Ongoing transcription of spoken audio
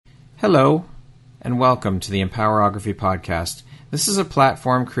Hello, and welcome to the Empowerography Podcast. This is a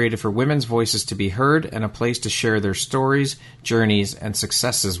platform created for women's voices to be heard and a place to share their stories, journeys, and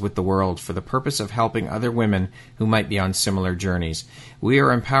successes with the world for the purpose of helping other women who might be on similar journeys. We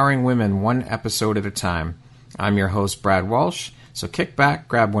are empowering women one episode at a time. I'm your host, Brad Walsh, so kick back,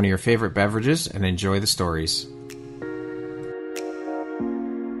 grab one of your favorite beverages, and enjoy the stories.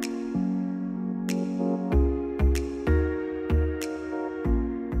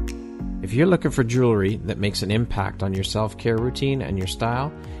 If you're looking for jewelry that makes an impact on your self-care routine and your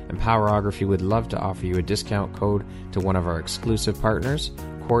style, Empowerography would love to offer you a discount code to one of our exclusive partners,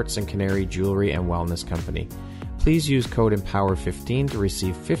 Quartz and Canary Jewelry and Wellness Company. Please use code EMPOWER15 to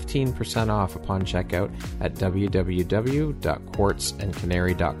receive 15% off upon checkout at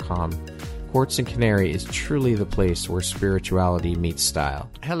www.quartzandcanary.com. Quartz and Canary is truly the place where spirituality meets style.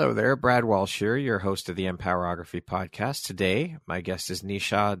 Hello there, Brad Walsh here, your host of the Empowerography Podcast. Today, my guest is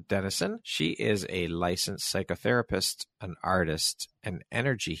Nisha Dennison. She is a licensed psychotherapist, an artist, an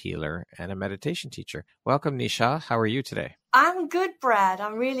energy healer, and a meditation teacher. Welcome, Nisha. How are you today? I'm good, Brad.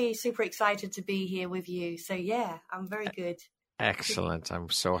 I'm really super excited to be here with you. So yeah, I'm very good. Excellent. I'm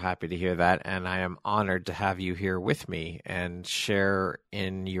so happy to hear that. And I am honored to have you here with me and share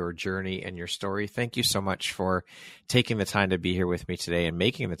in your journey and your story. Thank you so much for taking the time to be here with me today and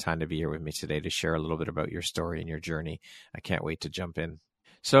making the time to be here with me today to share a little bit about your story and your journey. I can't wait to jump in.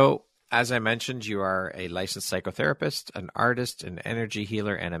 So, as I mentioned, you are a licensed psychotherapist, an artist, an energy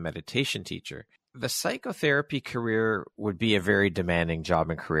healer, and a meditation teacher. The psychotherapy career would be a very demanding job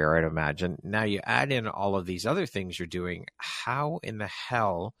and career, I'd imagine. Now you add in all of these other things you're doing. How in the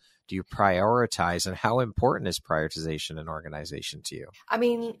hell do you prioritize, and how important is prioritization and organization to you? I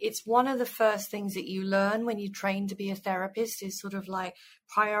mean, it's one of the first things that you learn when you train to be a therapist is sort of like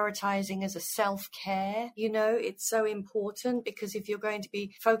prioritizing as a self-care. You know, it's so important because if you're going to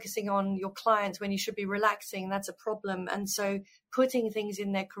be focusing on your clients when you should be relaxing, that's a problem. And so putting things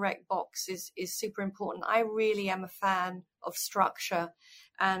in their correct box is super important. I really am a fan of structure.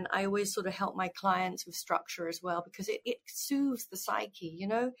 And I always sort of help my clients with structure as well, because it soothes the psyche, you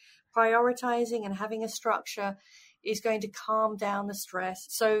know. Prioritizing and having a structure is going to calm down the stress.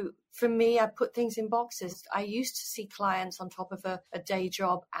 So for me, I put things in boxes. I used to see clients on top of a day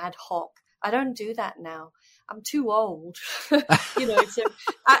job ad hoc. I don't do that now. I'm too old, so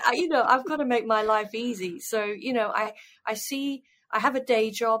I've got to make my life easy. So, I have a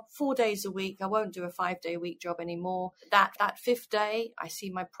day job 4 days a week. I won't do a 5-day-a-week job anymore. That fifth day, I see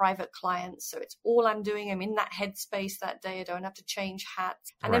my private clients. So it's all I'm doing. I'm in that headspace that day. I don't have to change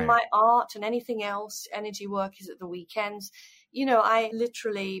hats. And then my art and anything else, energy work is at the weekends. You know, I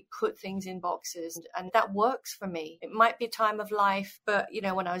literally put things in boxes and that works for me. It might be time of life, but,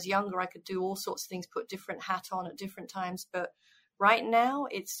 when I was younger, I could do all sorts of things, put different hat on at different times. But right now,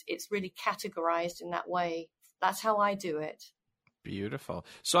 it's really categorized in that way. That's how I do it. Beautiful.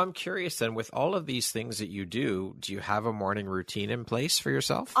 So I'm curious then, with all of these things that you do you have a morning routine in place for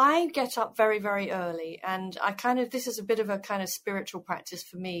yourself? I get up very, very early, and this is a bit of a kind of spiritual practice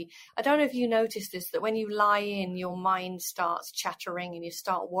for me. I don't know if you notice this, that when you lie in, your mind starts chattering and you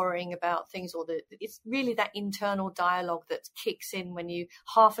start worrying about things, or it's really that internal dialogue that kicks in when you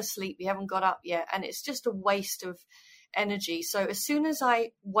half asleep, you haven't got up yet, and it's just a waste of energy. So as soon as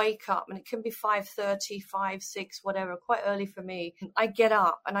I wake up, and it can be 5:30, 5, 6, whatever, quite early for me, I get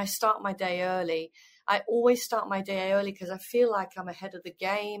up and I start my day early. I always start my day early because I feel like I'm ahead of the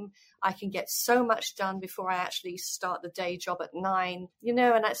game. I can get so much done before I actually start the day job at 9,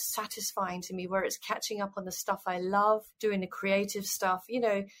 and that's satisfying to me, where it's catching up on the stuff I love, doing the creative stuff.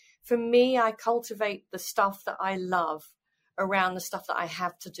 For me, I cultivate the stuff that I love around the stuff that I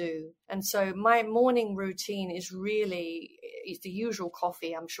have to do. And so my morning routine is really, it's the usual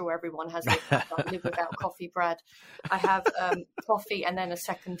coffee. I'm sure everyone has it. I can't live without coffee, Brad. I have coffee and then a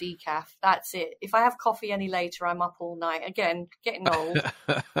second decaf. That's it. If I have coffee any later, I'm up all night. Again, getting old.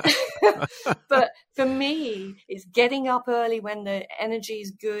 But for me, it's getting up early when the energy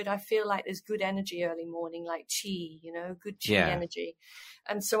is good. I feel like there's good energy early morning, like chi, good chi energy.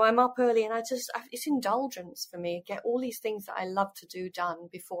 And so I'm up early and it's indulgence for me. Get all these things that I love to do done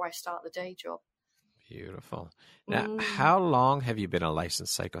before I start the day job. Beautiful. Now, how long have you been a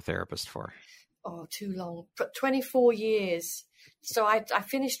licensed psychotherapist for? Oh, too long. 24 years. So I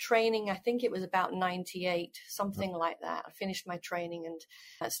finished training, I think it was about 98, something like that. I finished my training and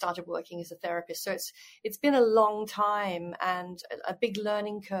started working as a therapist. So it's been a long time and a big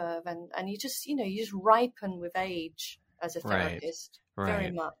learning curve. And you just ripen with age as a therapist. Right.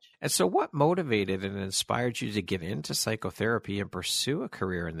 Very much. And so what motivated and inspired you to get into psychotherapy and pursue a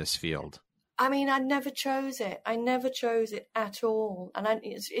career in this field? I mean, I never chose it. I never chose it at all. And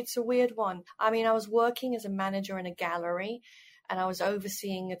it's a weird one. I mean, I was working as a manager in a gallery, and I was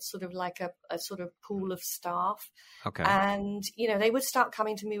overseeing a sort of like a sort of pool of staff. Okay. And, you know, they would start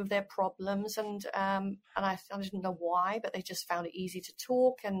coming to me with their problems, and I didn't know why, but they just found it easy to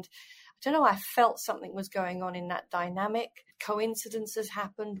talk. And I don't know, I felt something was going on in that dynamic. Coincidences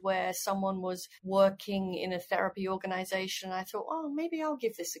happened where someone was working in a therapy organization. I thought, oh, maybe I'll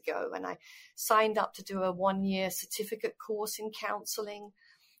give this a go. And I signed up to do a 1-year certificate course in counseling.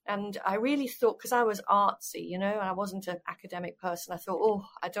 And I really thought, because I was artsy, you know, and I wasn't an academic person, I thought, oh,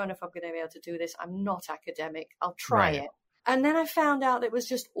 I don't know if I'm going to be able to do this. I'm not academic. I'll try it. And then I found out it was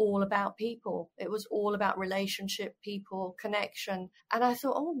just all about people. It was all about relationship, people, connection. And I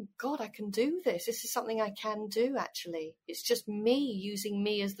thought, oh, God, I can do this. This is something I can do, actually. It's just me using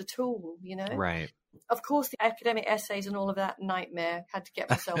me as the tool, you know? Right. Of course, the academic essays and all of that nightmare, had to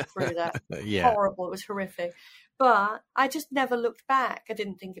get myself through that. Yeah. Horrible. It was horrific. But I just never looked back. I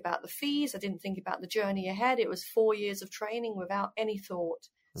didn't think about the fees. I didn't think about the journey ahead. It was 4 years of training without any thought.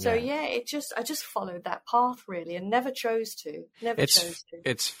 So I just followed that path really, and never chose to.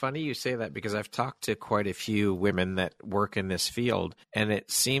 It's funny you say that, because I've talked to quite a few women that work in this field, and it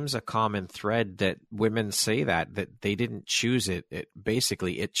seems a common thread that women say that they didn't choose it. It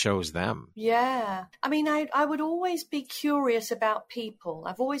basically, it chose them. Yeah. I mean, I would always be curious about people.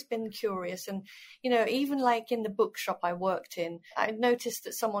 I've always been curious. And, you know, even like in the bookshop I worked in, I noticed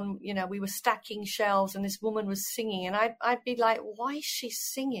that someone, you know, we were stacking shelves and this woman was singing, and I'd be like, why is she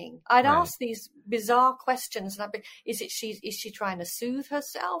singing? I'd ask these bizarre questions, and I'd be, is she trying to soothe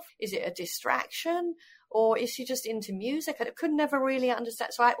herself? Is it a distraction? Or is she just into music? I could never really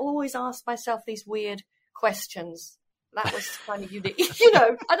understand. So I always asked myself these weird questions. That was kind of unique. You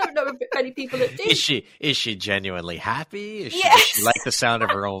know, I don't know if many people that did. Is she genuinely happy? Does she like the sound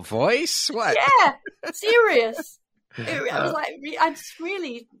of her own voice? What? Yeah, serious. I was like,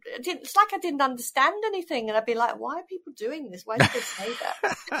 it's like I didn't understand anything. And I'd be like, why are people doing this? Why did they say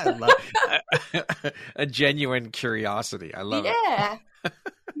that? I love a genuine curiosity. I love it.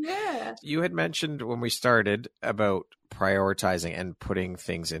 Yeah. You had mentioned when we started about prioritizing and putting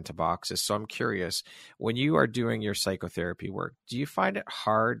things into boxes. So I'm curious, when you are doing your psychotherapy work, do you find it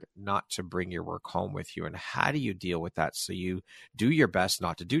hard not to bring your work home with you? And how do you deal with that so you do your best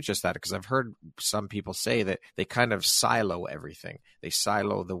not to do just that? Because I've heard some people say that they kind of silo everything. They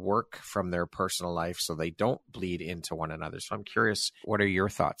silo the work from their personal life so they don't bleed into one another. So I'm curious, what are your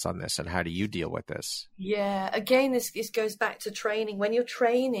thoughts on this and how do you deal with this? Yeah, again, this goes back to training. When you're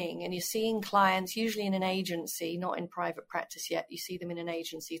training and you're seeing clients, usually in an agency, not in private practice yet, you see them in an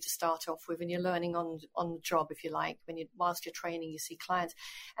agency to start off with, and you're learning on the job, if you like. Whilst you're training, you see clients,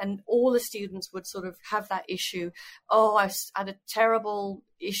 and all the students would sort of have that issue. Oh, I had a terrible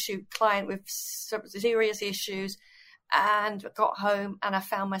client with serious issues, and got home and I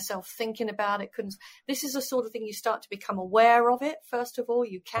found myself thinking about it. This is the sort of thing you start to become aware of it. First of all,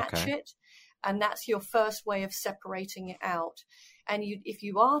 you catch it, and that's your first way of separating it out. And if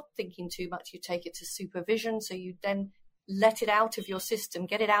you are thinking too much, you take it to supervision. So you then let it out of your system,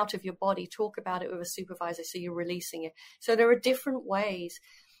 get it out of your body, talk about it with a supervisor, so you're releasing it. So there are different ways.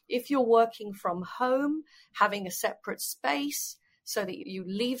 If you're working from home, having a separate space so that you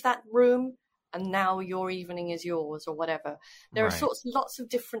leave that room and now your evening is yours or whatever. There are lots of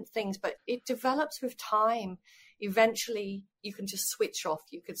different things, but it develops with time. Eventually, you can just switch off.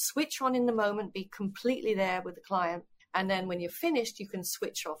 You could switch on in the moment, be completely there with the client. And then when you're finished, you can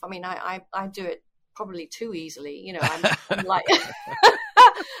switch off. I mean, I do it probably too easily. You know, I'm like,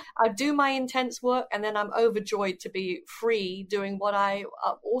 I do my intense work and then I'm overjoyed to be free doing what I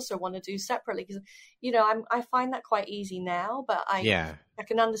also want to do separately. Because, you know, I find that quite easy now, but I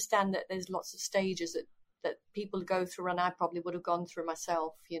can understand that there's lots of stages that people go through, and I probably would have gone through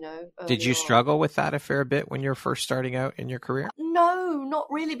myself, you know. Did you struggle with that a fair bit when you were first starting out in your career? No, not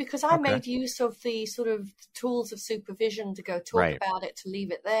really, because I made use of the sort of tools of supervision to go talk about it, to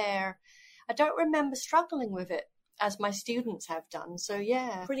leave it there. I don't remember struggling with it as my students have done. So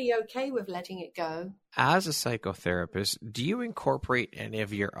yeah, pretty okay with letting it go. As a psychotherapist, do you incorporate any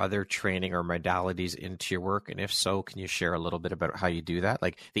of your other training or modalities into your work? And if so, can you share a little bit about how you do that?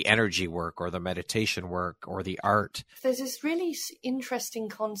 Like the energy work or the meditation work or the art? There's this really interesting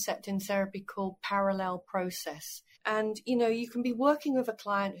concept in therapy called parallel process. And, you know, you can be working with a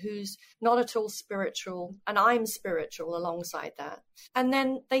client who's not at all spiritual, and I'm spiritual alongside that. And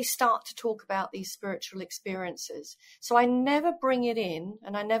then they start to talk about these spiritual experiences. is. So I never bring it in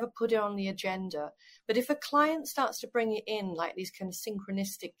and I never put it on the agenda. But if a client starts to bring it in, like these kind of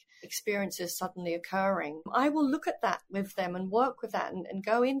synchronistic experiences suddenly occurring, I will look at that with them and work with that and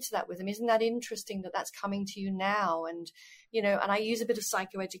go into that with them. Isn't that interesting that that's coming to you now? And, and I use a bit of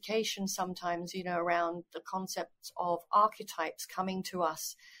psychoeducation sometimes, around the concept of archetypes coming to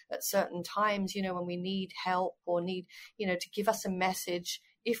us at certain times, when we need help or need, to give us a message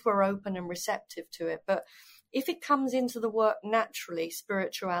if we're open and receptive to it. But if it comes into the work naturally,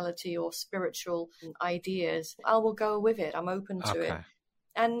 spirituality or spiritual ideas, I will go with it. I'm open to it.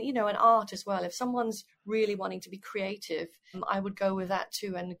 And, and art as well. If someone's really wanting to be creative, I would go with that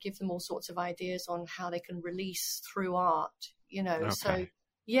too and give them all sorts of ideas on how they can release through art, So,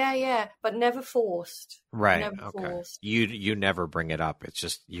 yeah, but never forced. Right. Never forced. You never bring it up. It's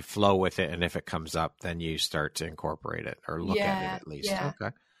just you flow with it. And if it comes up, then you start to incorporate it or look at it at least. Yeah,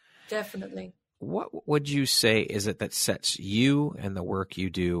 okay. Definitely. What would you say is it that sets you and the work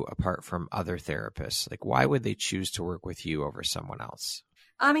you do apart from other therapists? Like, why would they choose to work with you over someone else?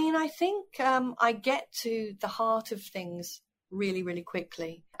 I mean, I think I get to the heart of things really, really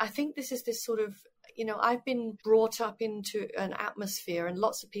quickly. I think this is this sort of, I've been brought up into an atmosphere, and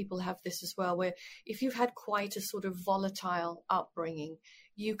lots of people have this as well, where if you've had quite a sort of volatile upbringing,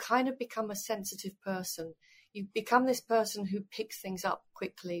 you kind of become a sensitive person. You become this person who picks things up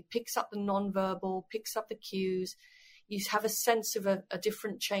quickly, picks up the nonverbal, picks up the cues. You have a sense of a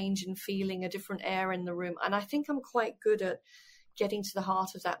different change in feeling, a different air in the room. And I think I'm quite good at getting to the heart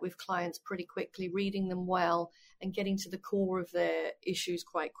of that with clients pretty quickly, reading them well and getting to the core of their issues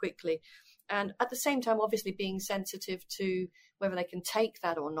quite quickly. And at the same time, obviously being sensitive to whether they can take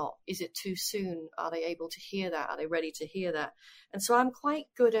that or not. Is it too soon? Are they able to hear that? Are they ready to hear that? And so I'm quite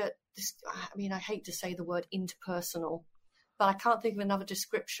good at this. I mean, I hate to say the word interpersonal, but I can't think of another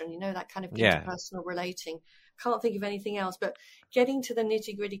description, that kind of interpersonal relating. Can't think of anything else, but getting to the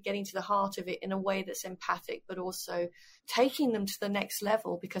nitty gritty, getting to the heart of it in a way that's empathic, but also taking them to the next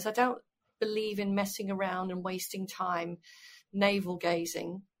level, because I don't believe in messing around and wasting time navel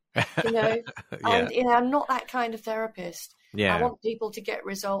gazing, And, I'm not that kind of therapist. Yeah. I want people to get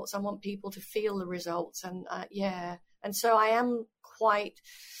results. I want people to feel the results. And and so I am quite,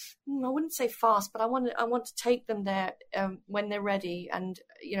 I wouldn't say fast, but I want to take them there when they're ready and,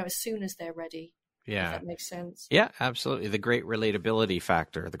 as soon as they're ready. Yeah. If that makes sense. Yeah, absolutely. The great relatability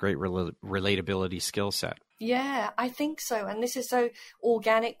factor, the great relatability skill set. Yeah, I think so. And this is so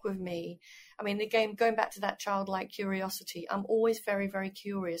organic with me. I mean, again, going back to that childlike curiosity, I'm always very, very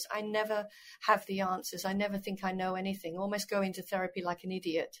curious. I never have the answers. I never think I know anything. I almost go into therapy like an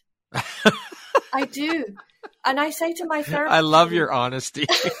idiot. I do. And I say to my therapist, I love your honesty.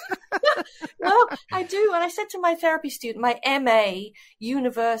 No, I do. And I said to my therapy student, my MA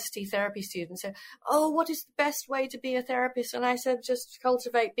university therapy student, said, "Oh, what is the best way to be a therapist?" And I said, "Just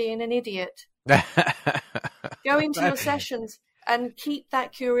cultivate being an idiot. Go into your sessions and keep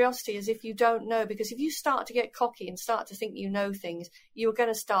that curiosity as if you don't know, because if you start to get cocky and start to think you know things, you're going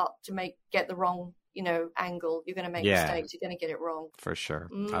to start to get the wrong, angle. You're going to make mistakes. You're going to get it wrong." For sure.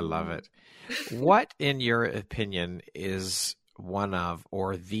 I love it. What, in your opinion, is one of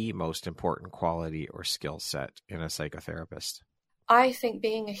or the most important quality or skill set in a psychotherapist? I think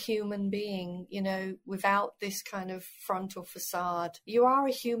being a human being, without this kind of frontal facade, you are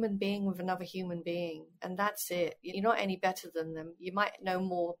a human being with another human being, and that's it. You're not any better than them. You might know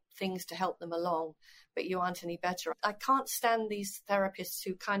more things to help them along, but you aren't any better. I can't stand these therapists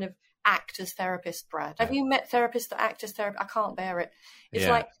who kind of act as therapists, Brad. Have you met therapists that act as therapists? I can't bear it. It's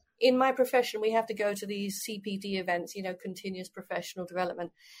like, in my profession, we have to go to these CPD events, continuous professional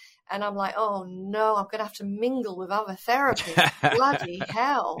development. And I'm like, oh no, I'm going to have to mingle with other therapists. Bloody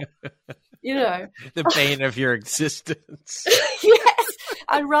hell. The pain of your existence. Yes.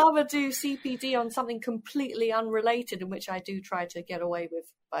 I'd rather do CPD on something completely unrelated, in which I do try to get away with,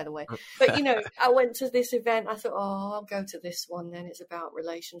 by the way. But, I went to this event. I thought, I'll go to this one then. It's about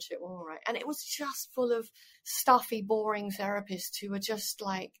relationship. All right. And it was just full of stuffy, boring therapists who were just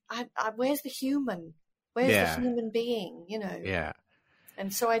like, where's the human? Where's the human being, Yeah.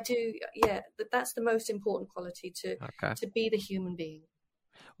 And so I do, that's the most important quality, to be the human being.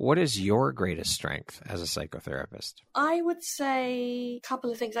 What is your greatest strength as a psychotherapist? I would say a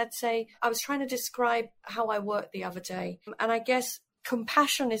couple of things. I'd say I was trying to describe how I work the other day. And I guess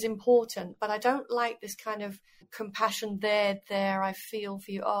compassion is important, but I don't like this kind of compassion there, I feel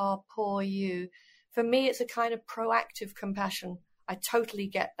for you. Oh, poor you. For me, it's a kind of proactive compassion. I totally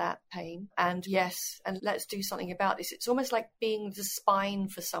get that pain. And yes, and let's do something about this. It's almost like being the spine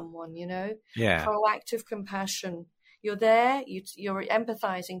for someone, Yeah. Proactive compassion. You're there, you're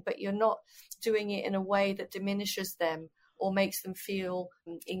empathizing, but you're not doing it in a way that diminishes them or makes them feel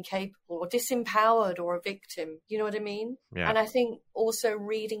incapable or disempowered or a victim. You know what I mean? Yeah. And I think also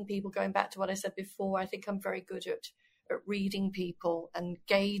reading people, going back to what I said before, I think I'm very good at reading people and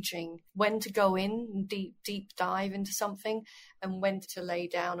gauging when to go in and deep dive into something and when to lay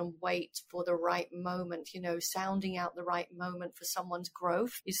down and wait for the right moment. Sounding out the right moment for someone's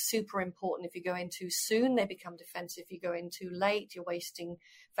growth is super important. If you go in too soon, they become defensive. If you go in too late, you're wasting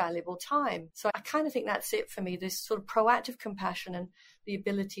valuable time. So I kind of think that's it for me, this sort of proactive compassion and the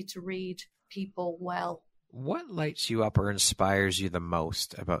ability to read people well. What lights you up or inspires you the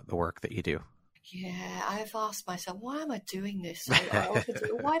most about the work that you do? Yeah, I've asked myself, why am I doing this?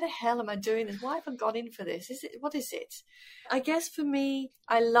 Why the hell am I doing this? Why have I got in for this? What is it? I guess for me,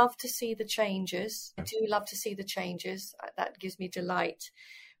 I love to see the changes. I do love to see the changes. That gives me delight.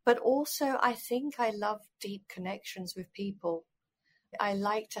 But also, I think I love deep connections with people. I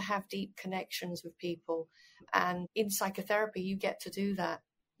like to have deep connections with people. And in psychotherapy, you get to do that.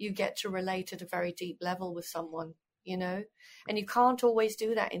 You get to relate at a very deep level with someone, and you can't always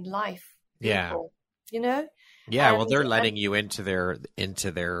do that in life. People, yeah. Yeah. Well, they're letting you into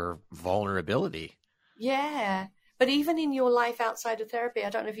their vulnerability. Yeah. But even in your life outside of therapy, I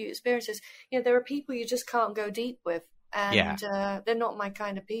don't know if you experience this, there are people you just can't go deep with, and they're not my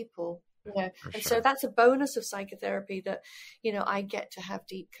kind of people. So that's a bonus of psychotherapy that, I get to have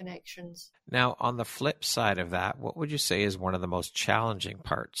deep connections. Now, on the flip side of that, what would you say is one of the most challenging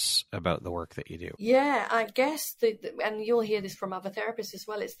parts about the work that you do? Yeah, I guess, and you'll hear this from other therapists as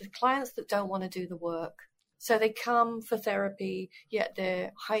well, it's the clients that don't want to do the work. So they come for therapy, yet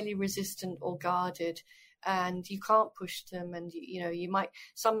they're highly resistant or guarded, and you can't push them. And, you might,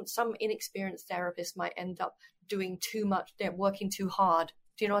 some inexperienced therapists might end up doing too much, they're working too hard.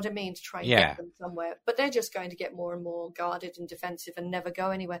 Do you know what I mean? To try and get them somewhere. But they're just going to get more and more guarded and defensive and never go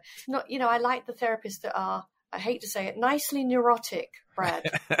anywhere. I like the therapists that are, I hate to say it, nicely neurotic, Brad,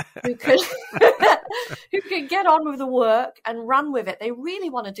 who can get on with the work and run with it. They really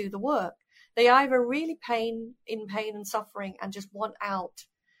want to do the work. They either really in pain and suffering and just want out,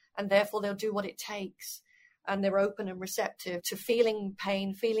 and therefore they'll do what it takes. And they're open and receptive to feeling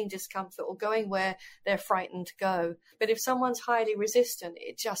pain, feeling discomfort, or going where they're frightened to go. But if someone's highly resistant,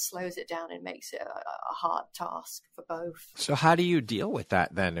 it just slows it down and makes it a hard task for both. So how do you deal with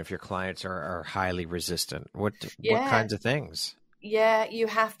that then if your clients are highly resistant? What kinds of things? Yeah, you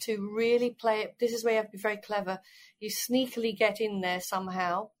have to really play it. This is where you have to be very clever. You sneakily get in there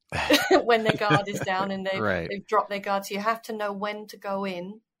somehow when their guard is down and they've dropped their guard. So you have to know when to go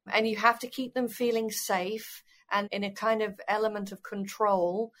in. And you have to keep them feeling safe and in a kind of element of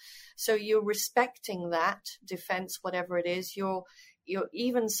control. So you're respecting that defense, whatever it is. You're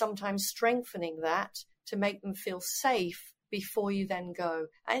even sometimes strengthening that to make them feel safe before you then go.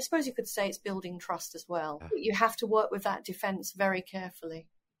 I suppose you could say it's building trust as well. But you have to work with that defense very carefully.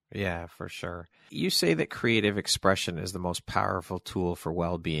 Yeah, for sure. You say that creative expression is the most powerful tool for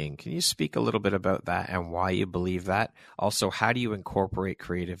well-being. Can you speak a little bit about that and why you believe that? Also, how do you incorporate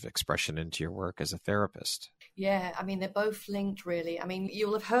creative expression into your work as a therapist? Yeah, I mean, they're both linked, really. I mean,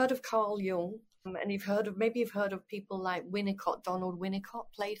 you'll have heard of Carl Jung, and you've heard of people like Winnicott, Donald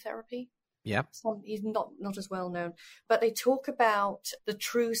Winnicott, play therapy. Yeah. He's not as well known, but they talk about the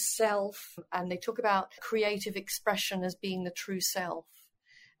true self, and they talk about creative expression as being the true self.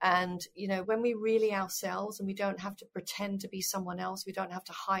 And, when we really ourselves, and we don't have to pretend to be someone else, we don't have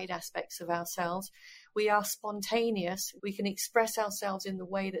to hide aspects of ourselves, we are spontaneous, we can express ourselves in the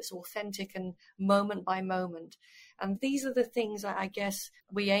way that's authentic and moment by moment. And these are the things I guess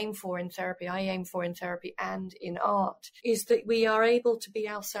we aim for in therapy, I aim for in therapy and in art, is that we are able to be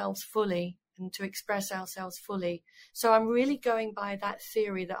ourselves fully and to express ourselves fully. So I'm really going by that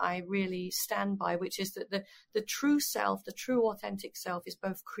theory that I really stand by, which is that the true self, the true authentic self, is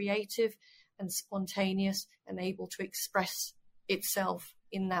both creative and spontaneous and able to express itself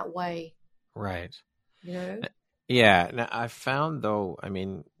in that way. Right. Yeah. Now, I've found, though,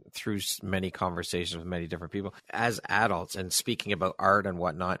 through many conversations with many different people, as adults, and speaking about art and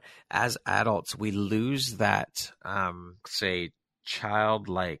whatnot, as adults, we lose that,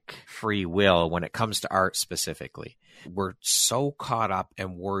 childlike free will when it comes to art specifically. We're so caught up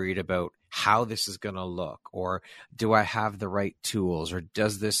and worried about how this is going to look, or do I have the right tools, or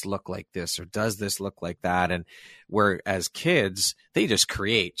does this look like this, or does this look like that? And whereas kids, they just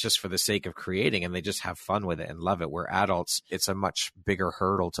create just for the sake of creating, and they just have fun with it and love it. Where adults, it's a much bigger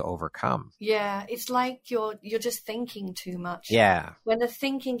hurdle to overcome. Yeah, it's like you're just thinking too much. Yeah. When the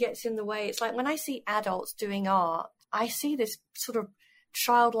thinking gets in the way, it's like when I see adults doing art, I see this sort of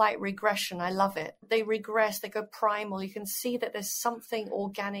childlike regression. I love it. They regress, they go primal. You can see that there's something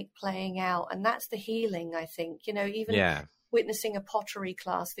organic playing out. And that's the healing, I think. Even witnessing a pottery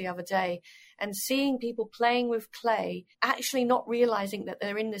class the other day and seeing people playing with clay, actually not realizing that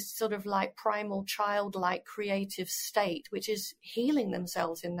they're in this sort of like primal, childlike, creative state, which is healing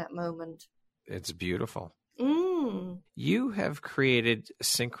themselves in that moment. It's beautiful. Mm. You have created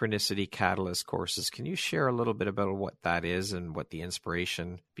Synchronicity Catalyst courses. Can you share a little bit about what that is and what the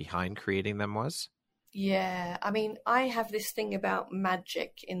inspiration behind creating them was? Yeah, I mean, I have this thing about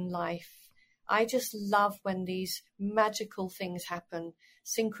magic in life. I just love when these magical things happen.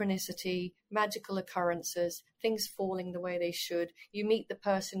 Synchronicity, magical occurrences, things falling the way they should. You meet the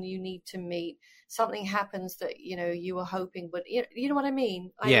person you need to meet. Something happens that, you were hoping, but you know what I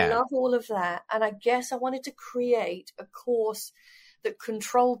mean? I love all of that. And I guess I wanted to create a course that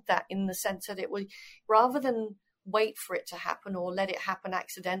controlled that, in the sense that it would, rather than wait for it to happen or let it happen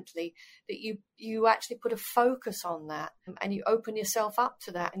accidentally, that you actually put a focus on that and you open yourself up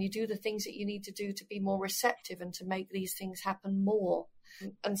to that and you do the things that you need to do to be more receptive and to make these things happen more.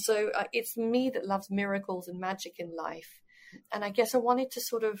 And so it's me that loves miracles and magic in life. And I guess I wanted to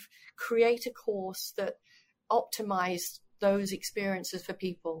sort of create a course that optimized those experiences for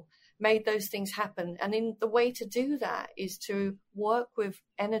people, made those things happen. And in the way to do that is to work with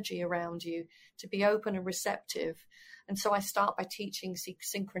energy around you, to be open and receptive. And so I start by teaching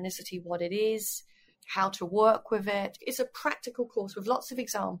synchronicity, what it is, how to work with it. It's a practical course with lots of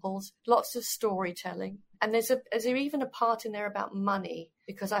examples, lots of storytelling. And there's even a part in there about money,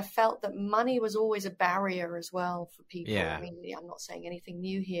 because I felt that money was always a barrier as well for people. Yeah. I mean, I'm not saying anything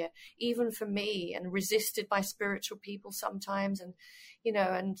new here, even for me, and resisted by spiritual people sometimes. And,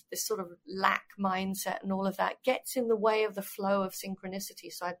 and this sort of lack mindset and all of that gets in the way of the flow of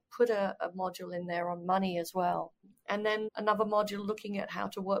synchronicity. So I put a module in there on money as well. And then another module looking at how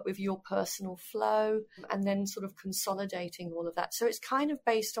to work with your personal flow, and then sort of consolidating all of that. So it's kind of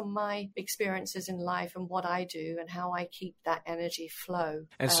based on my experiences in life and what I do and how I keep that energy flow.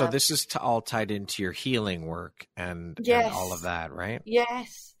 And so this is all tied into your healing work and all of that, right?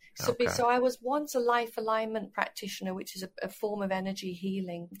 Yes. So, Okay. So I was once a life alignment practitioner, which is a form of energy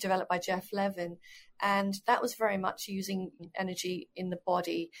healing developed by Jeff Levin. And that was very much using energy in the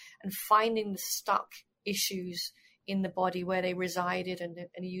body and finding the stuck issues in the body where they resided and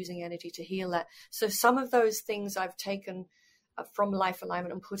using energy to heal that. So some of those things I've taken from life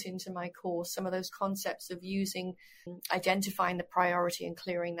alignment and put into my course, some of those concepts of identifying the priority and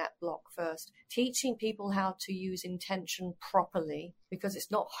clearing that block first, teaching people how to use intention properly, because it's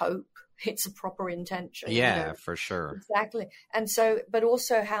not hope, it's a proper intention. Yeah, for sure. Exactly. And so, but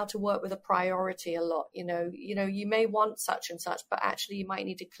also how to work with a priority a lot. You may want such and such, but actually you might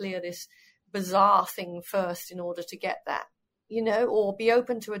need to clear this bizarre thing first in order to get that. Or be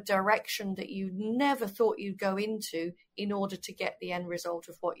open to a direction that you never thought you'd go into in order to get the end result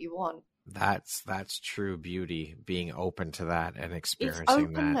of what you want. That's true beauty, being open to that and experiencing it's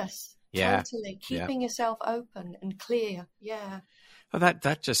openness, that. Yeah. Totally. Keeping yourself open and clear. Yeah. Well,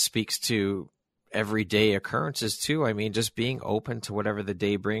 that just speaks to everyday occurrences too. I mean, just being open to whatever the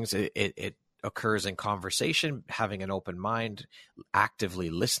day brings. It occurs in conversation, having an open mind, actively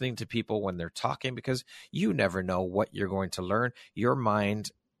listening to people when they're talking, because you never know what you're going to learn. Your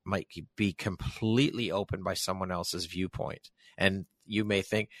mind might be completely open by someone else's viewpoint. And you may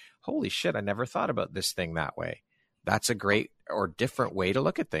think, holy shit, I never thought about this thing that way. That's a great or different way to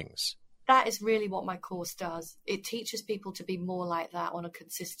look at things. That is really what my course does. It teaches people to be more like that on a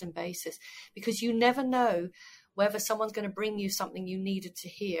consistent basis, because you never know whether someone's going to bring you something you needed to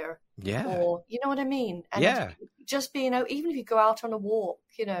hear. Yeah. Or, you know what I mean? And yeah. Just being, even if you go out on a walk,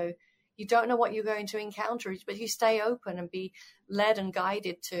 you don't know what you're going to encounter, but you stay open and be led and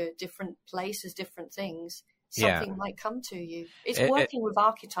guided to different places, different things. Something might come to you. It's working with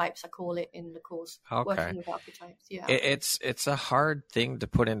archetypes, I call it in the course. Okay. Working with archetypes, yeah. It's a hard thing to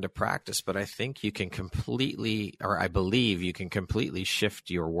put into practice, but I think you can I believe you can completely shift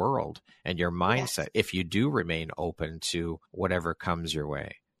your world and your mindset if you do remain open to whatever comes your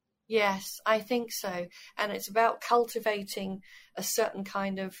way. Yes, I think so. And it's about cultivating a certain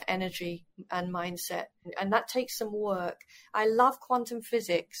kind of energy and mindset. And that takes some work. I love quantum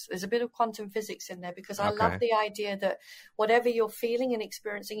physics. There's a bit of quantum physics in there, because I love the idea that whatever you're feeling and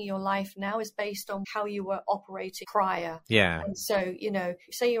experiencing in your life now is based on how you were operating prior. Yeah. And so,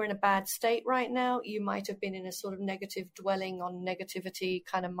 say you're in a bad state right now, you might have been in a sort of negative dwelling on negativity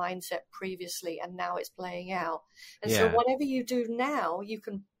kind of mindset previously, and now it's playing out. And so whatever you do now, you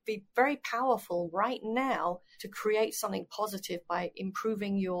can be very powerful right now to create something positive by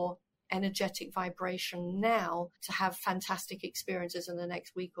improving your energetic vibration now to have fantastic experiences in the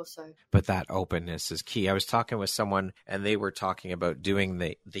next week or so. But that openness is key. I was talking with someone and they were talking about doing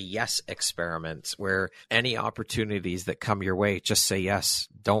the yes experiment, where any opportunities that come your way, just say yes.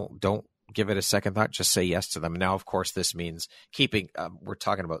 Don't give it a second thought. Just say yes to them. Now, of course, this means keeping, we're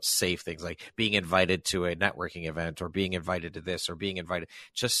talking about safe things like being invited to a networking event or being invited to this or being invited.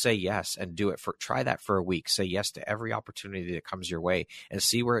 Just say yes and do it try that for a week. Say yes to every opportunity that comes your way and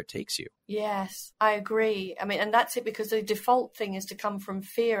see where it takes you. Yes, I agree. I mean, and that's it, because the default thing is to come from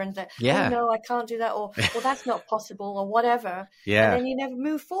fear and say, yeah, oh, no, I can't do that, or well, that's not possible, or whatever. Yeah. And then you never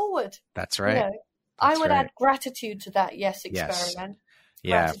move forward. That's right. You know, I would add gratitude to that yes experiment.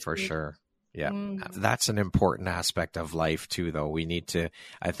 Yes. Yeah, for sure. Yeah, that's an important aspect of life too, though. We need to,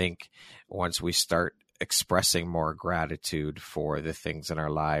 I think, once we start expressing more gratitude for the things in our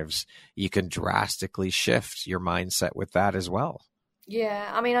lives, you can drastically shift your mindset with that as well. Yeah,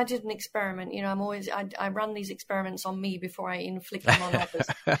 I mean, I did an experiment. You know, I run these experiments on me before I inflict them on others.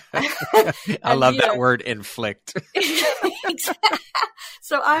 I love that word, inflict.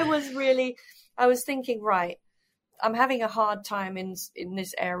 So I was thinking, right, I'm having a hard time in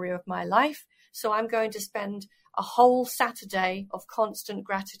this area of my life. So I'm going to spend a whole Saturday of constant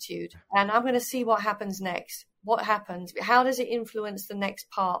gratitude, and I'm going to see what happens next. What happens? How does it influence the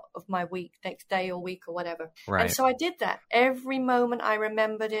next part of my week, next day or week or whatever? Right. And so I did that. Every moment I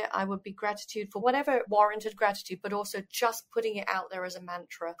remembered it, I would be gratitude for whatever warranted gratitude, but also just putting it out there as a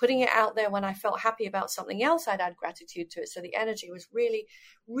mantra. Putting it out there when I felt happy about something else, I'd add gratitude to it. So the energy was really,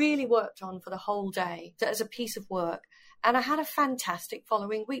 really worked on for the whole day as a piece of work. And I had a fantastic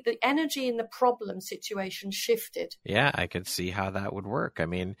following week. The energy in the problem situation shifted. Yeah, I could see how that would work. I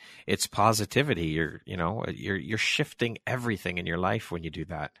mean, it's positivity. You're shifting everything in your life when you do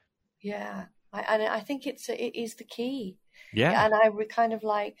that. Yeah, I think it is the key. Yeah, and I were kind of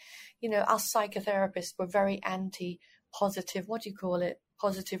like, us psychotherapists were very anti-positive. What do you call it?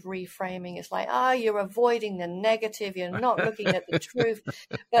 Positive reframing. It's like, you're avoiding the negative. You're not looking at the truth.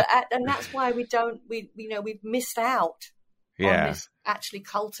 And that's why we've missed out on this, actually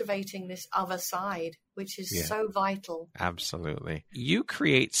cultivating this other side, which is so vital. Absolutely. You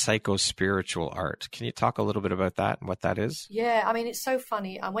create psycho-spiritual art. Can you talk a little bit about that and what that is? Yeah, I mean, it's so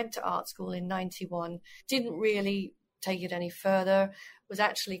funny. I went to art school in 91, didn't really take it any further, was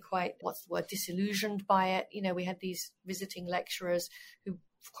actually quite, disillusioned by it. We had these visiting lecturers who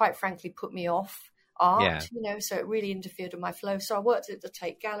quite frankly put me off art, so it really interfered with my flow. So I worked at the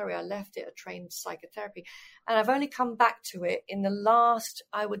Tate Gallery, I left it, I trained psychotherapy, and I've only come back to it in the last,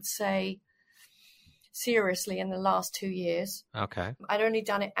 I would say, seriously, in the last 2 years. Okay. I'd only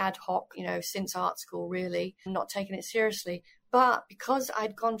done it ad hoc, since art school, really, not taking it seriously. But because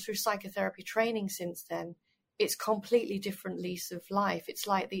I'd gone through psychotherapy training since then, it's completely different lease of life. It's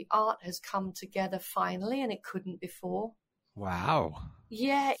like the art has come together finally, and it couldn't before. Wow.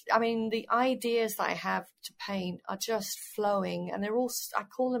 Yeah, I mean, the ideas that I have to paint are just flowing, and they're all, I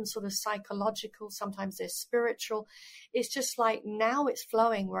call them sort of psychological, sometimes they're spiritual. It's just like now it's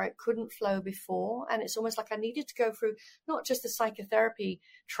flowing where it couldn't flow before, and it's almost like I needed to go through not just the psychotherapy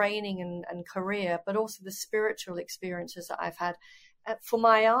training and career, but also the spiritual experiences that I've had for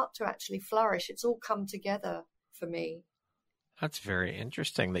my art to actually flourish. It's all come together for me. That's very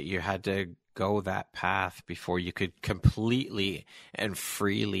interesting that you had to go that path before you could completely and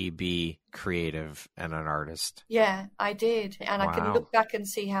freely be creative and an artist. Yeah, I did. And wow. I can look back and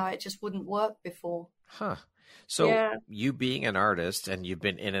see how it just wouldn't work before. Huh. So you being an artist, and you've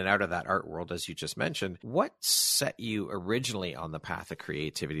been in and out of that art world, as you just mentioned, what set you originally on the path of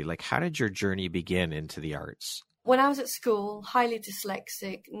creativity? Like, how did your journey begin into the arts? When I was at school, highly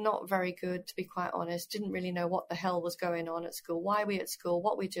dyslexic, not very good, to be quite honest, didn't really know what the hell was going on at school. Why are we at school?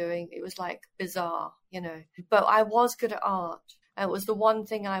 What we're doing? It was like bizarre, But I was good at art. It was the one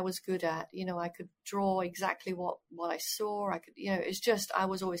thing I was good at. I could draw exactly what I saw. I could, it's just, I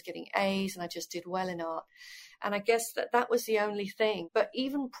was always getting A's, and I just did well in art. And I guess that was the only thing. But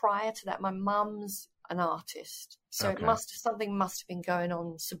even prior to that, my mum's an artist. So okay. Something must have been going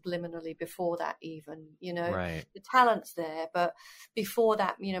on subliminally before that even, Right. The talent's there. But before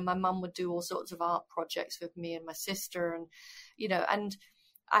that, my mum would do all sorts of art projects with me and my sister. And, and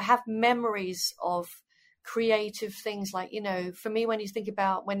I have memories of creative things like, for me, when you think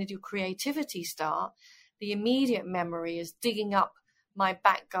about when did your creativity start, the immediate memory is digging up my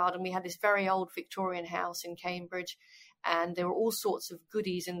back garden. We had this very old Victorian house in Cambridge, and there were all sorts of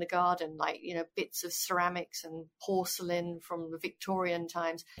goodies in the garden, like, bits of ceramics and porcelain from the Victorian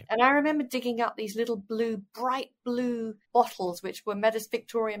times. And I remember digging up these little bright blue bottles, which were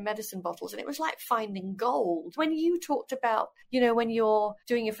Victorian medicine bottles, and it was like finding gold. When you talked about, when you're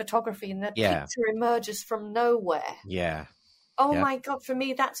doing your photography and the picture emerges from nowhere. Yeah. Oh my God, for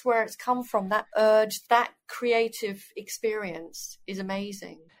me, that's where it's come from. That urge, that creative experience is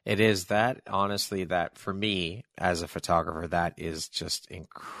amazing. It is that, honestly, that for me as a photographer, that is just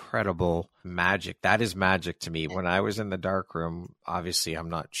incredible magic. That is magic to me. When I was in the darkroom, obviously I'm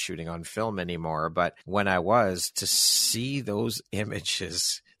not shooting on film anymore, but when I was, to see those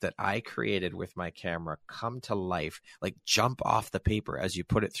images that I created with my camera come to life, like jump off the paper as you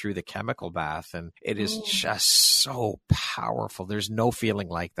put it through the chemical bath. And it is just so powerful. There's no feeling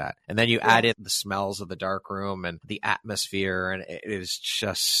like that. And then you add in the smells of the dark room and the atmosphere, and it is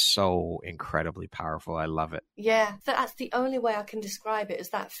just so incredibly powerful. I love it. Yeah, that's the only way I can describe it, is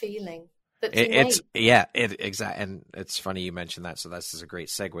that feeling. Exactly. And it's funny you mentioned that. So this is a great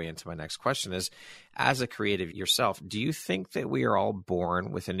segue into my next question is, as a creative yourself, do you think that we are all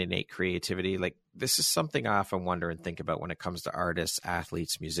born with an innate creativity? Like, this is something I often wonder and think about when it comes to artists,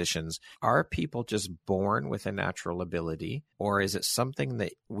 athletes, musicians. Are people just born with a natural ability, or is it something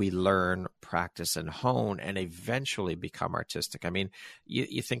that we learn, practice, and hone and eventually become artistic? I mean,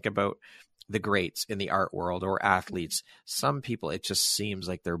 you think about the greats in the art world or athletes. Some people, it just seems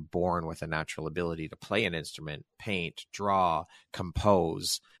like they're born with a natural ability to play an instrument, paint, draw,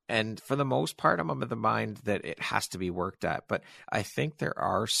 compose. And for the most part, I'm of the mind that it has to be worked at. But I think there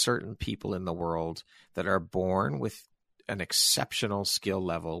are certain people in the world that are born with an exceptional skill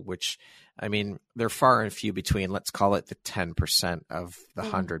level, which, I mean, they're far and few between. Let's call it the 10% of the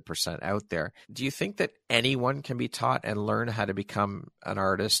 100% out there. Do you think that anyone can be taught and learn how to become an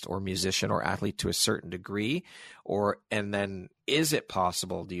artist or musician or athlete to a certain degree? And then is it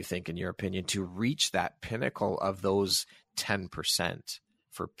possible, do you think, in your opinion, to reach that pinnacle of those 10%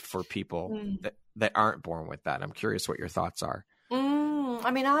 for people that aren't born with that? I'm curious what your thoughts are. I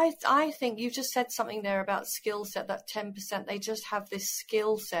mean, I think you just said something there about skill set, that 10%, they just have this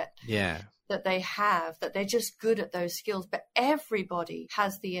skill set. Yeah. That they have, that they're just good at those skills. But everybody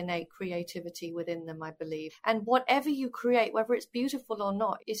has the innate creativity within them, I believe. And whatever you create, whether it's beautiful or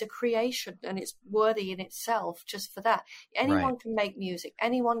not, is a creation, and it's worthy in itself just for that. Anyone can make music.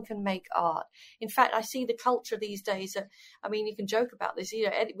 Anyone can make art. In fact, I see the culture these days. I mean, you can joke about this.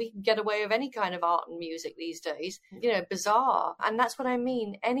 We can get away with any kind of art and music these days. Bizarre. And that's what I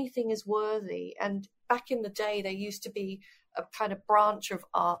mean. Anything is worthy. And back in the day, there used to be a kind of branch of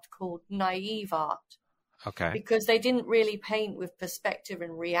art called naive art. Okay. Because they didn't really paint with perspective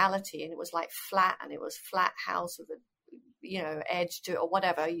and reality, and it was like flat, and it was flat house with a edge to it or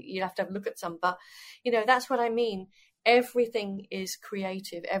whatever. You'd have to look at some, but that's what I mean. Everything is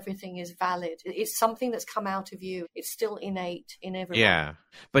creative. Everything is valid. It's something that's come out of you. It's still innate in everyone. Yeah.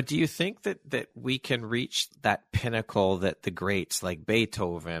 But do you think that we can reach that pinnacle that the greats like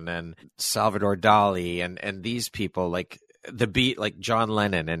Beethoven and Salvador Dali and these people, like like John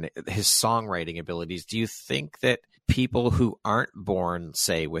Lennon and his songwriting abilities, do you think that people who aren't born,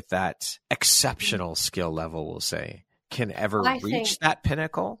 say, with that exceptional skill level, we'll say, can ever reach that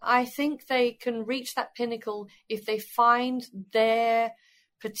pinnacle? I think they can reach that pinnacle if they find their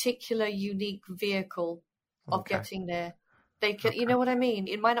particular unique vehicle of getting there. They can, you know what I mean?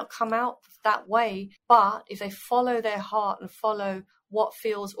 It might not come out that way, but if they follow their heart and follow what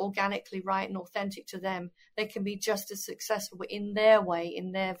feels organically right and authentic to them, they can be just as successful in their way,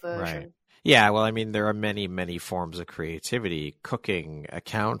 in their version. Right. Yeah, well, I mean, there are many, many forms of creativity, cooking,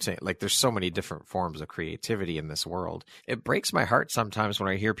 accounting. Like, there's so many different forms of creativity in this world. It breaks my heart sometimes when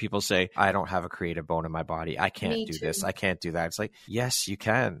I hear people say, I don't have a creative bone in my body. I can't do this. I can't do that. It's like, yes, you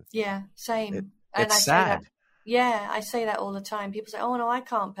can. Yeah, same. It's sad. Yeah, I say that all the time. People say, oh, no, I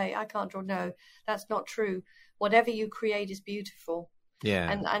can't paint. I can't draw. No, that's not true. Whatever you create is beautiful.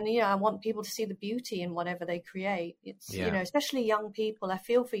 Yeah. And I want people to see the beauty in whatever they create. It's, especially young people. I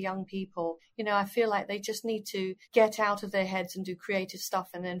feel for young people. I feel like they just need to get out of their heads and do creative stuff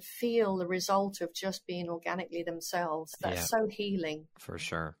and then feel the result of just being organically themselves. That's so healing. For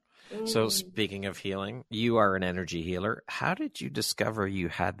sure. So speaking of healing, you are an energy healer. How did you discover you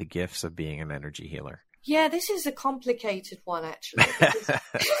had the gifts of being an energy healer? Yeah, this is a complicated one, actually.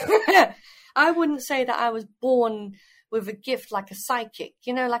 I wouldn't say that I was born with a gift like a psychic,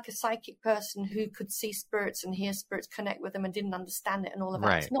 like a psychic person who could see spirits and hear spirits, connect with them and didn't understand it and all of that.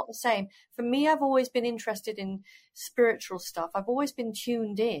 Right. It's not the same. For me, I've always been interested in spiritual stuff. I've always been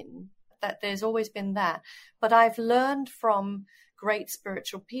tuned in, that there's always been that. But I've learned from great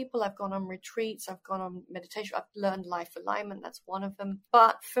spiritual people. I've gone on retreats. I've gone on meditation. I've learned life alignment. That's one of them.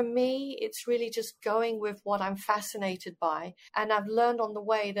 But for me, it's really just going with what I'm fascinated by. And I've learned on the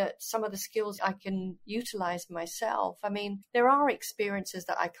way that some of the skills I can utilize myself. I mean, there are experiences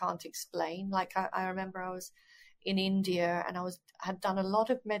that I can't explain. Like I remember I was in India and had done a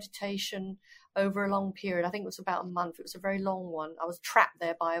lot of meditation over a long period. I think it was about a month. It was a very long one. I was trapped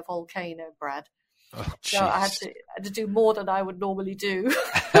there by a volcano, Brad. Oh, so I had to do more than I would normally do.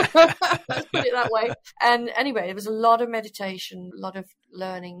 Let's put it that way. And anyway, there was a lot of meditation, a lot of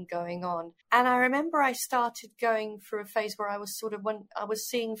learning going on. And I remember I started going through a phase where I was when I was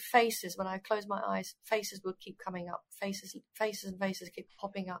seeing faces, when I closed my eyes, faces would keep coming up, faces and faces keep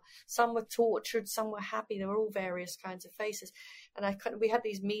popping up. Some were tortured, some were happy. There were all various kinds of faces. And we had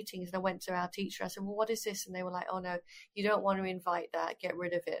these meetings and I went to our teacher. I said, well, what is this? And they were like, oh no, you don't want to invite that, get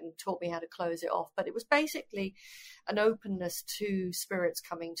rid of it, and taught me how to close it off. But it was basically an openness to spirits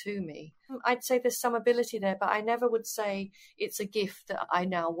coming to me. I'd say there's some ability there, but I never would say it's a gift that I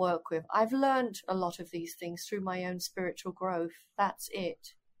now work with. I've learned a lot of these things through my own spiritual growth. That's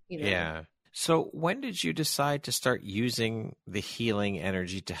it. Yeah. So when did you decide to start using the healing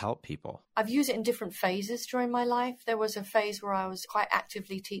energy to help people? I've used it in different phases during my life. There was a phase where I was quite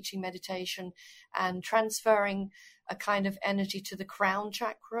actively teaching meditation and transferring a kind of energy to the crown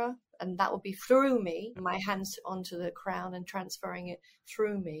chakra. And that would be through me, my hands onto the crown and transferring it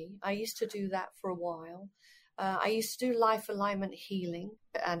through me. I used to do that for a while. I used to do life alignment healing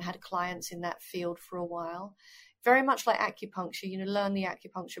and had clients in that field for a while. Very much like acupuncture, learn the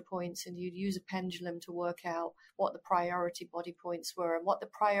acupuncture points and you'd use a pendulum to work out what the priority body points were and what the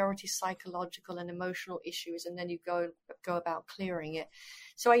priority psychological and emotional issue is, and then you go about clearing it.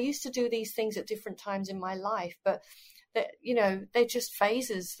 So I used to do these things at different times in my life, but they're just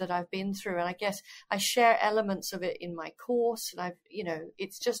phases that I've been through. And I guess I share elements of it in my course. And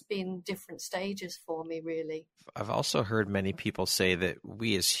it's just been different stages for me, really. I've also heard many people say that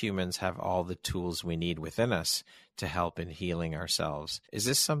we as humans have all the tools we need within us to help in healing ourselves. Is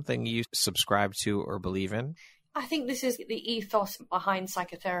this something you subscribe to or believe in? I think this is the ethos behind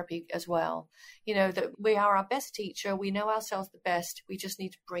psychotherapy as well. That we are our best teacher. We know ourselves the best. We just need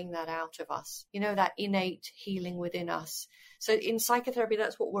to bring that out of us. That innate healing within us. So in psychotherapy,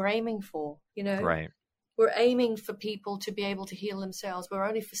 that's what we're aiming for, Right. We're aiming for people to be able to heal themselves. We're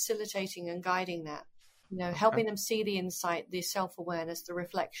only facilitating and guiding that, helping them see the insight, the self-awareness, the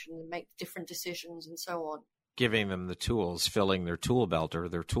reflection, and make different decisions and so on. Giving them the tools, filling their tool belt or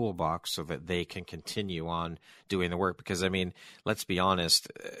their toolbox so that they can continue on doing the work. Because, I mean, let's be honest,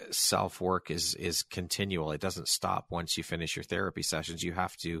 self-work is continual. It doesn't stop once you finish your therapy sessions. You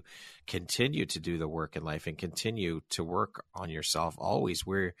have to continue to do the work in life and continue to work on yourself always.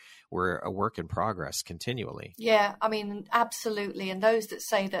 We're a work in progress continually. Yeah, I mean, absolutely. And those that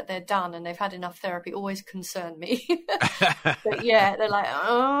say that they're done and they've had enough therapy always concern me. But yeah, they're like,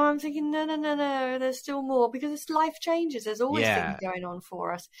 oh, I'm thinking, no, there's still more, because life changes. There's always things going on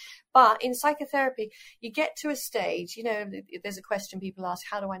for us. But in psychotherapy, you get to a stage, there's a question people ask,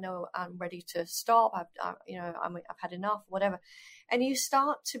 how do I know I'm ready to stop? I've had enough, whatever. And you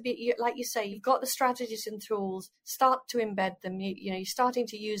start to be, like you say, you've got the strategies and tools, start to embed them. You're starting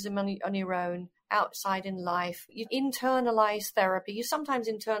to use them on your own outside in life. You internalize therapy. You sometimes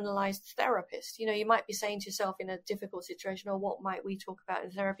internalize therapists. You might be saying to yourself in a difficult situation, or what might we talk about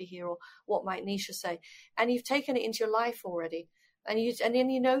in therapy here? Or what might Nisha say? And you've taken it into your life already. And then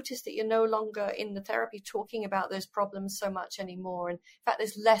you notice that you're no longer in the therapy talking about those problems so much anymore. And in fact,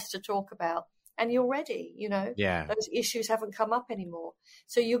 there's less to talk about. And you're ready, those issues haven't come up anymore.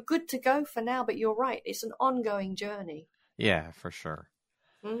 So you're good to go for now, but you're right. It's an ongoing journey. Yeah, for sure.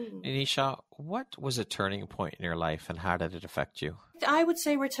 Nisha, what was a turning point in your life and how did it affect you? I would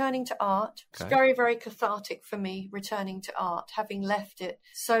say returning to art. Okay. It's very, very cathartic for me, returning to art, having left it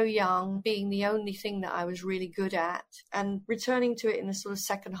so young, being the only thing that I was really good at, and returning to it in the sort of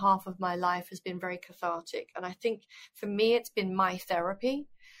second half of my life has been very cathartic. And I think for me, it's been my therapy.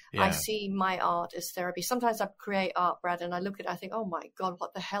 Yeah. I see my art as therapy. Sometimes I create art, Brad, and I look at it, I think, oh my God,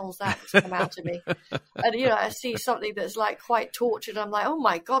 what the hell's that that's come out of me? And, I see something that's like quite tortured. I'm like, oh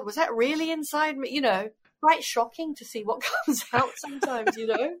my God, was that really inside me? Quite shocking to see what comes out sometimes,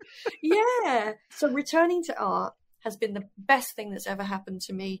 Yeah. So returning to art has been the best thing that's ever happened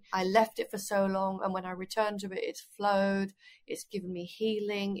to me. I left it for so long, and when I returned to it, it's flowed. It's given me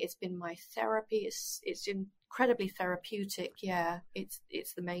healing. It's been my therapy. It's incredibly therapeutic. Yeah, it's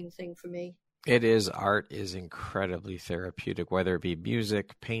the main thing for me. It is. Art is incredibly therapeutic, whether it be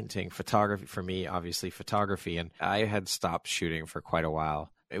music, painting, photography. For me, obviously photography. And I had stopped shooting for quite a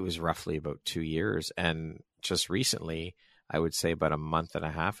while. It was roughly about 2 years. And just recently, I would say about a month and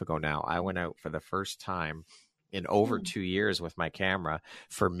a half ago now, I went out for the first time in over 2 years with my camera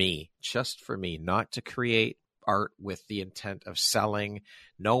for me, just for me, not to create art with the intent of selling,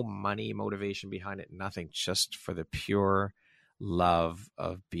 no money motivation behind it, nothing, just for the pure love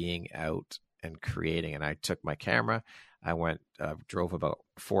of being out and creating. And I took my camera, I went, drove about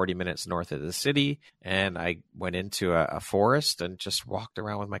 40 minutes north of the city, and I went into a forest and just walked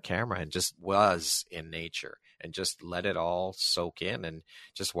around with my camera and just was in nature and just let it all soak in and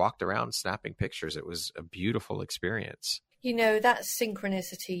just walked around snapping pictures. It was a beautiful experience. You know, that's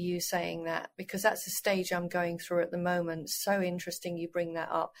synchronicity, you saying that, because that's the stage I'm going through at the moment. So interesting you bring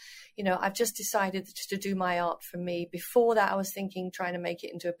that up. You know, I've just decided to do my art for me. Before that, I was thinking trying to make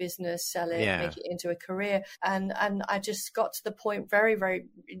it into a business, sell it, make it into a career. And I just got to the point very, very,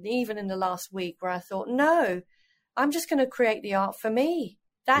 even in the last week, where I thought, no, I'm just going to create the art for me.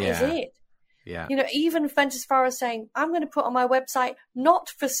 That is it. Yeah. You know, even went as far as saying, I'm going to put on my website, not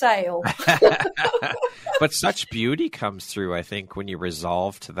for sale. But such beauty comes through, I think, when you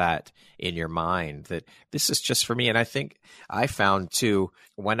resolve to that in your mind, that this is just for me. And I think I found too,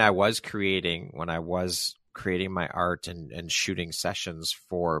 when I was creating my art and shooting sessions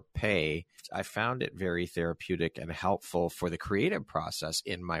for pay, I found it very therapeutic and helpful for the creative process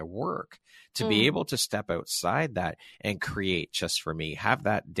in my work to be able to step outside that and create just for me, have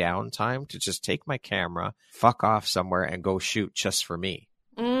that downtime to just take my camera, fuck off somewhere and go shoot just for me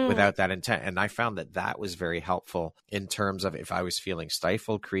without that intent. And I found that that was very helpful in terms of if I was feeling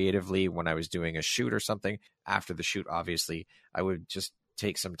stifled creatively when I was doing a shoot or something. After the shoot, obviously, I would just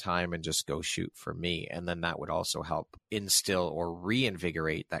take some time and just go shoot for me. And then that would also help instill or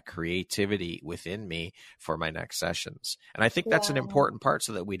reinvigorate that creativity within me for my next sessions. And I think that's an important part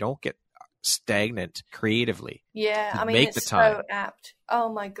so that we don't get stagnant creatively. Yeah, I mean, it's so apt.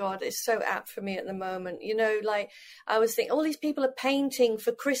 Oh my God, it's so apt for me at the moment. You know, like I was thinking, all these people are painting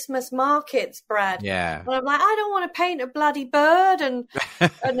for Christmas markets, Brad. Yeah. And I'm like, I don't want to paint a bloody bird and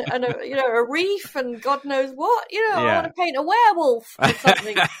a, you know, a reef and God knows what. You know, I want to paint a werewolf or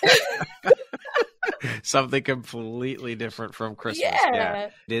something. Something completely different from Christmas. Yeah.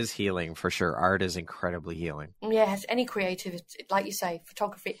 It is healing for sure. Art is incredibly healing. Yes, any creativity, like you say,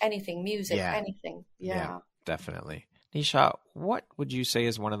 photography, anything, music, anything. Yeah, definitely. Nisha, what would you say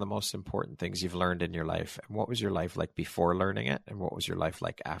is one of the most important things you've learned in your life? And what was your life like before learning it? And what was your life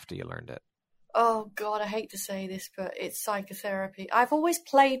like after you learned it? Oh, God, I hate to say this, but it's psychotherapy. I've always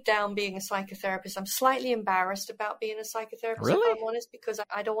played down being a psychotherapist. I'm slightly embarrassed about being a psychotherapist, if I'm honest, because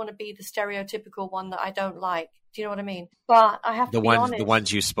I don't want to be the stereotypical one that I don't like. Do you know what I mean? But I have to be honest. The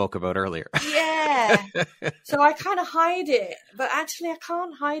ones you spoke about earlier. Yeah. So I kind of hide it. But actually, I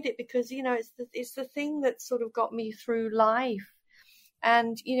can't hide it because, you know, it's the thing that sort of got me through life.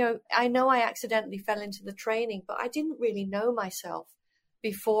 And, you know I accidentally fell into the training, but I didn't really know myself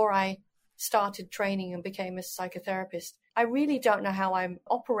before I started training and became a psychotherapist. I really don't know how I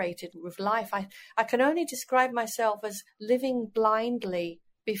operated with life. I can only describe myself as living blindly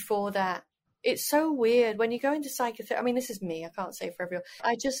before that. It's so weird when you go into psychotherapy. I mean, this is me. I can't say for everyone.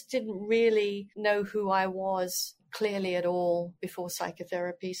 I just didn't really know who I was clearly at all before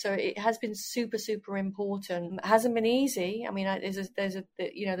psychotherapy. So it has been super, super important. It hasn't been easy. I mean, there's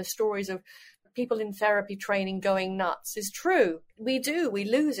the stories of people in therapy training going nuts is true. We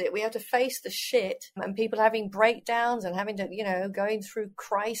lose it. We have to face the shit, and people having breakdowns and having to, going through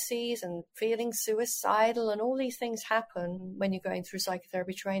crises and feeling suicidal, and all these things happen when you're going through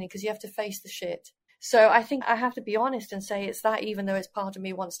psychotherapy training because you have to face the shit. So I think I have to be honest and say it's that, even though it's part of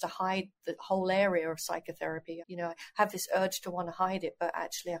me wants to hide the whole area of psychotherapy. I have this urge to want to hide it, but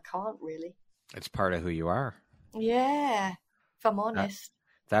actually I can't really. It's part of who you are. Yeah, if I'm honest.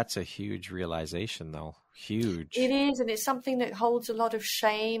 That's a huge realization, though. Huge. It is, and it's something that holds a lot of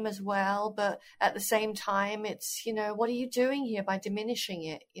shame as well. But at the same time, it's, what are you doing here by diminishing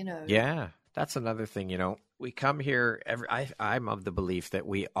it, Yeah, that's another thing, We come here, I'm of the belief that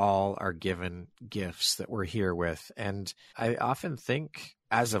we all are given gifts that we're here with. And I often think,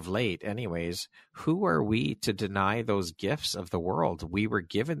 as of late anyways, who are we to deny those gifts of the world? We were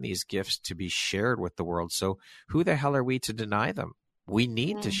given these gifts to be shared with the world. So who the hell are we to deny them? We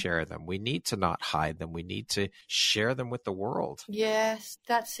need to share them. We need to not hide them. We need to share them with the world. Yes,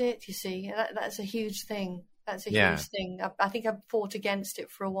 that's it, you see. That's a huge thing. That's a huge thing. I think I've fought against it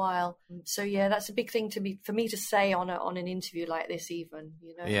for a while. So, that's a big thing for me to say on an interview like this even,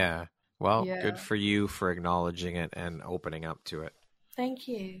 Yeah. Well, good for you for acknowledging it and opening up to it. Thank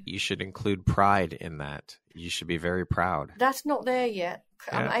you. You should include pride in that. You should be very proud. That's not there yet.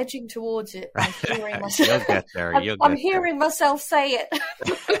 I'm edging towards it. I'm hearing myself. You'll get there. I'm hearing myself say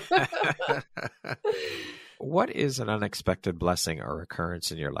it. What is an unexpected blessing or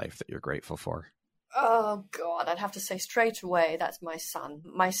occurrence in your life that you're grateful for? Oh, God, I'd have to say straight away, that's my son.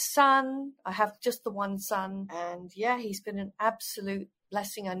 My son, I have just the one son. And yeah, he's been an absolute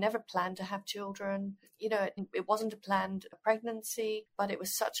blessing. I never planned to have children. You know, it wasn't a planned pregnancy, but it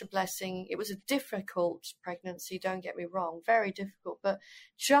was such a blessing. It was a difficult pregnancy, don't get me wrong, very difficult. But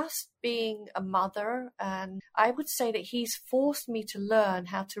just being a mother, and I would say that he's forced me to learn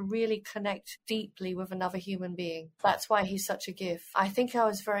how to really connect deeply with another human being. That's why he's such a gift. I think I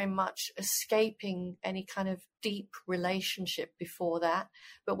was very much escaping any kind of deep relationship before that.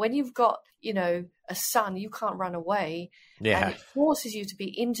 But when you've got, you know, a son, you can't run away. Yeah. And it forces you to be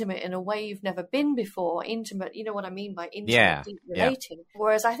intimate in a way you've never been before. Intimate, you know what I mean by intimate, deep relating. Yeah.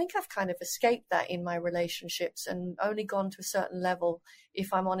 Whereas I think I've kind of escaped that in my relationships and only gone to a certain level,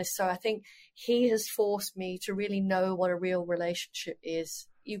 if I'm honest. So I think he has forced me to really know what a real relationship is.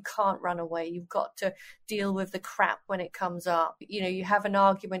 You can't run away. You've got to deal with the crap when it comes up. You know, you have an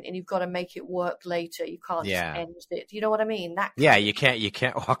argument and you've got to make it work later. You can't just end it. You know what I mean? You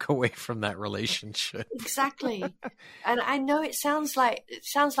can't walk away from that relationship. Exactly. And I know it sounds like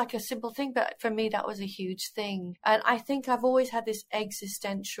a simple thing, but for me that was a huge thing. And I think I've always had this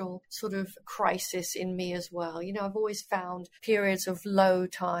existential sort of crisis in me as well. You know, I've always found periods of low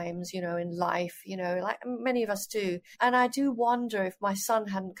times, you know, in life, you know, like many of us do. And I do wonder if my son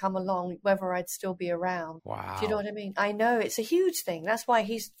hadn't come along, whether I'd still be around. Wow. Do you know what I mean? I know it's a huge thing. That's why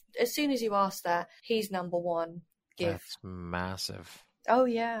as soon as you ask that, he's number one gift. That's massive. Oh,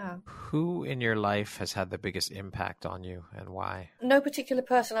 yeah. Who in your life has had the biggest impact on you and why? No particular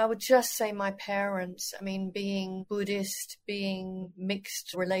person. I would just say my parents. I mean, being Buddhist, being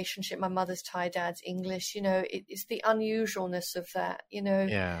mixed relationship, my mother's Thai, dad's English, you know, it's the unusualness of that, you know.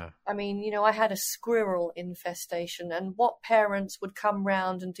 Yeah. I mean, you know, I had a squirrel infestation, and what parents would come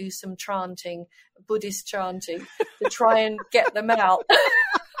round and do some chanting, Buddhist chanting, to try and get them out.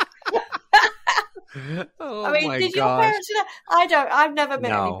 Oh, I mean, my did gosh. your parents do that? I've never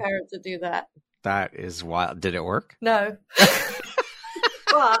met any parents that do that. That is wild. Did it work? No.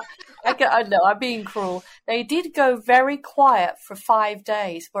 But I know I'm being cruel. They did go very quiet for 5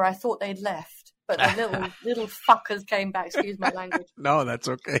 days where I thought they'd left. But the little fuckers came back. Excuse my language. No, that's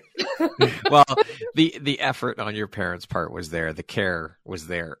okay. Well, the effort on your parents' part was there. The care was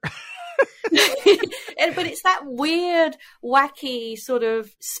there. But it's that weird, wacky sort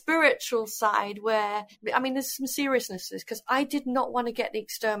of spiritual side where, I mean, there's some seriousness to this because I did not want to get the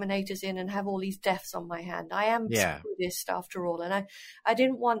exterminators in and have all these deaths on my hand. I am Buddhist after all, and I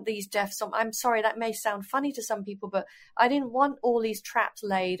didn't want these deaths on. I'm sorry, that may sound funny to some people, but I didn't want all these traps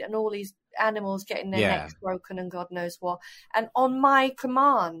laid and all these animals getting their necks broken and God knows what, and on my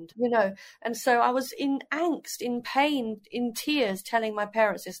command, you know. And so I was in angst, in pain, in tears, telling my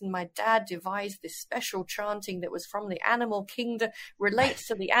parents this, and my dad devised this special chanting that was from the animal kingdom, relates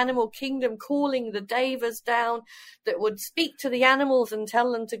to the animal kingdom, calling the devas down that would speak to the animals and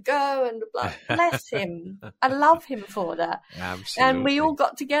tell them to go, and bless him. I love him for that. Absolutely. And we all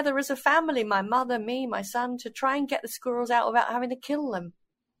got together as a family, my mother, me, my son, to try and get the squirrels out without having to kill them.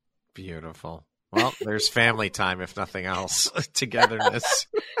 Beautiful. Well, there's family time, if nothing else. Togetherness.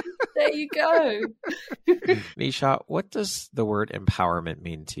 There you go. Nisha, what does the word empowerment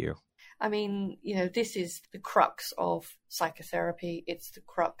mean to you? I mean, you know, this is the crux of psychotherapy. It's the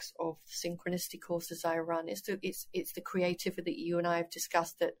crux of the synchronicity courses I run. It's the creativity that you and I have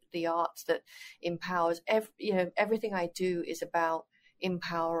discussed, that the arts that empowers. Everything I do is about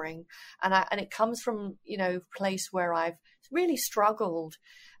empowering, and it comes from, you know, a place where I've really struggled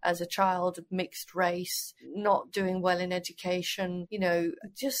as a child of mixed race, not doing well in education, you know,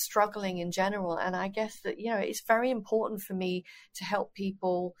 just struggling in general. And I guess that, you know, it's very important for me to help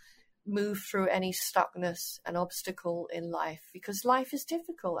people move through any stuckness and obstacle in life, because life is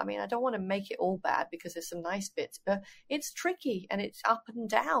difficult. I mean, I don't want to make it all bad because there's some nice bits, but it's tricky and it's up and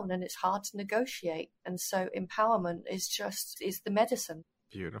down and it's hard to negotiate. And so empowerment is the medicine.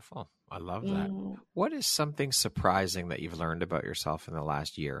 Beautiful. I love that. What is something surprising that you've learned about yourself in the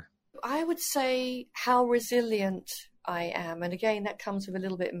last year? I would say how resilient I am. And again, that comes with a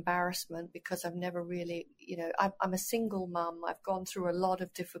little bit of embarrassment because I've never really, you know, I'm a single mum. I've gone through a lot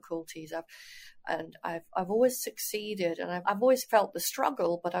of difficulties. I've always succeeded, and I've always felt the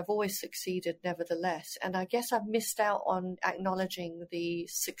struggle, but I've always succeeded nevertheless. And I guess I've missed out on acknowledging the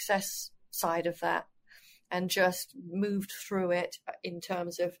success side of that, and just moved through it in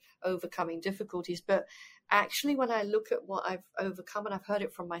terms of overcoming difficulties. But actually, when I look at what I've overcome, and I've heard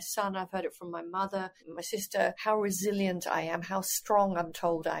it from my son, I've heard it from my mother, my sister, how resilient I am, how strong I'm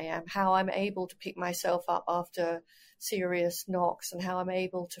told I am, how I'm able to pick myself up after serious knocks, and how I'm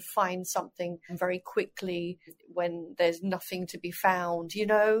able to find something very quickly when there's nothing to be found.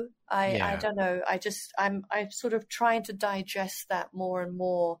 I don't know. I'm sort of trying to digest that more and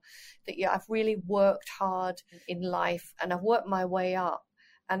more, that I've really worked hard in life and I've worked my way up.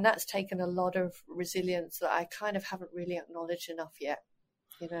 And that's taken a lot of resilience that I kind of haven't really acknowledged enough yet,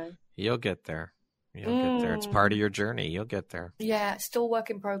 You'll get there. You'll get there. It's part of your journey. You'll get there. Yeah, still work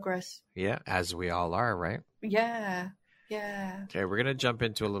in progress. Yeah, as we all are, right? Yeah. Okay, we're going to jump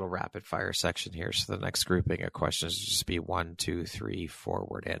into a little rapid fire section here. So the next grouping of questions will just be 1, 2, 3,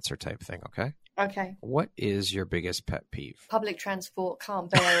 4-word answer type thing, okay? Okay. What is your biggest pet peeve? Public transport, can't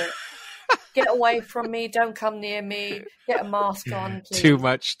bear it. Get away from me, don't come near me, get a mask on,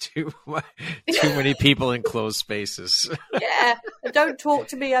 please. Too many people in closed spaces. Yeah, don't talk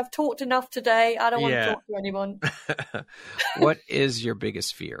to me. I've talked enough today. I don't want to talk to anyone. What is your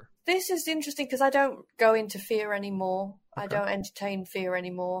biggest fear? This is interesting because I don't go into fear anymore. Okay. I don't entertain fear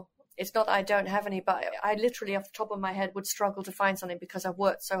anymore. It's not that I don't have any, but I literally off the top of my head would struggle to find something because I've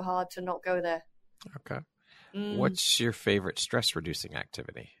worked so hard to not go there. Okay. What's your favorite stress-reducing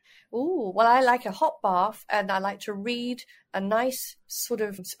activity? Oh, well, I like a hot bath and I like to read a nice sort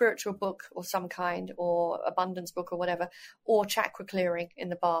of spiritual book or some kind, or abundance book or whatever, or chakra clearing in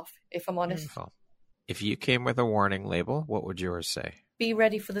the bath, if I'm honest. Beautiful. If you came with a warning label, what would yours say? Be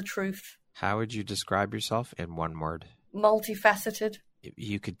ready for the truth. How would you describe yourself in one word? Multifaceted. If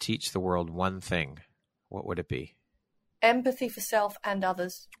you could teach the world one thing, what would it be? Empathy for self and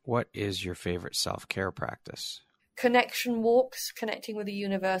others. What is your favorite self-care practice? Connection walks, connecting with the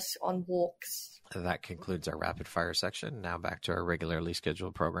universe on walks. That concludes our rapid fire section. Now back to our regularly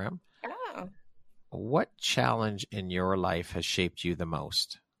scheduled program. Oh. What challenge in your life has shaped you the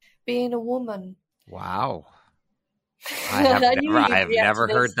most? Being a woman. Wow. I have never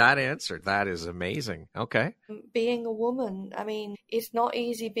heard that answered. That is amazing. Okay. Being a woman. I mean, it's not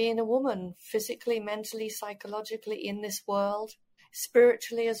easy being a woman, physically, mentally, psychologically in this world.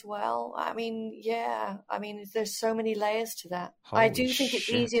 Spiritually as well. I mean, there's so many layers to that. Holy I do think it's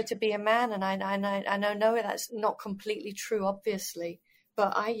shit. easier to be a man, and I know that's not completely true, obviously.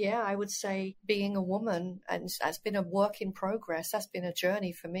 But I would say being a woman, and that's been a work in progress. That's been a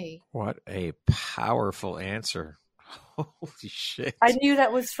journey for me. What a powerful answer. Holy shit. I knew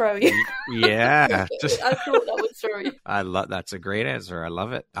that would throw you. Yeah. I thought that would throw you. That's a great answer. I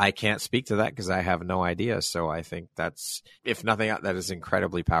love it. I can't speak to that because I have no idea. So I think that's, if nothing else, that is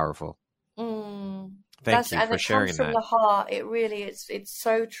incredibly powerful. Thank you for sharing that. And it comes from the heart. It really, it's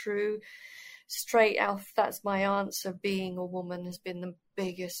so true. Straight out, that's my answer. Being a woman has been the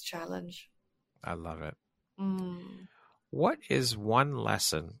biggest challenge. I love it. What is one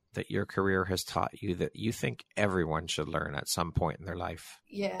lesson that your career has taught you that you think everyone should learn at some point in their life?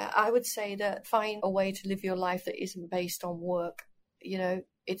 Yeah, I would say that find a way to live your life that isn't based on work.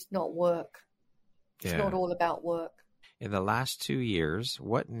 It's not work. It's not all about work. In the last 2 years,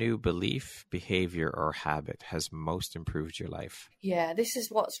 what new belief, behavior, or habit has most improved your life? Yeah, this is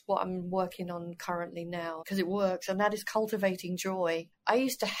what I'm working on currently now, because it works, and that is cultivating joy. I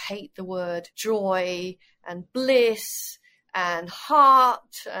used to hate the word joy and bliss and heart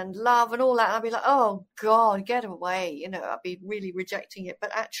and love and all that. And I'd be like, oh God, get away. I'd be really rejecting it.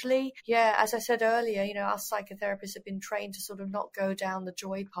 But actually, as I said earlier, us psychotherapists have been trained to sort of not go down the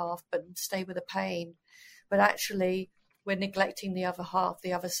joy path, but stay with the pain. But actually, we're neglecting the other half,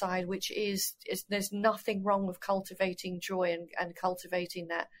 the other side, which is there's nothing wrong with cultivating joy and cultivating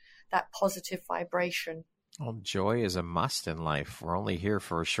that positive vibration. Well, joy is a must in life. We're only here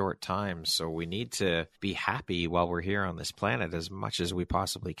for a short time, so we need to be happy while we're here on this planet as much as we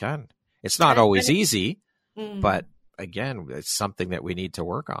possibly can. It's not always easy, but again, it's something that we need to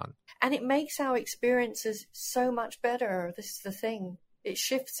work on. And it makes our experiences so much better. This is the thing. It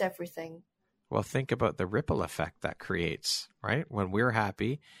shifts everything. Well, think about the ripple effect that creates, right? When we're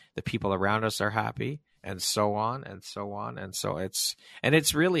happy, the people around us are happy, and so on and so on. And so it's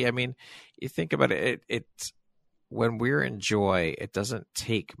really, I mean, you think about it, it's when we're in joy, it doesn't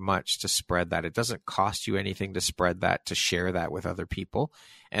take much to spread that. It doesn't cost you anything to spread that, to share that with other people.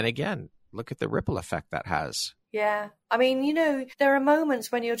 And again, look at the ripple effect that has. Yeah. I mean, there are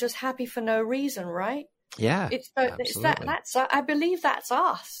moments when you're just happy for no reason, right? Yeah, it's that's I believe that's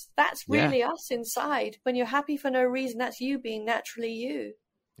us. That's really us inside. When you're happy for no reason, that's you being naturally you.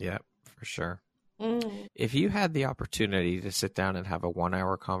 Yeah, for sure. If you had the opportunity to sit down and have a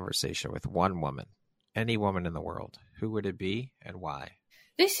 1-hour conversation with one woman, any woman in the world, who would it be and why?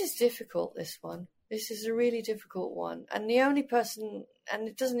 This is difficult, this one, This is a really difficult one. And the only person, and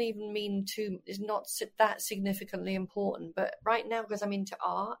it doesn't even mean is not that significantly important, but right now, because I'm into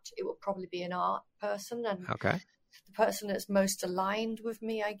art, it will probably be an art person. And Okay. the person that's most aligned with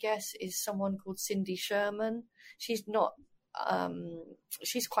me, I guess, is someone called Cindy Sherman. She's not,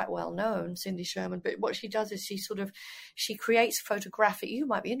 she's quite well known, Cindy Sherman, but what she does is she creates photographic, you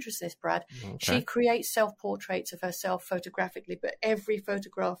might be interested in this, Brad. Okay. She creates self-portraits of herself photographically, but every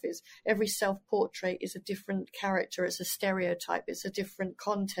self-portrait is a different character. It's a stereotype. It's a different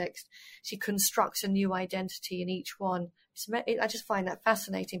context. She constructs a new identity in each one. I just find that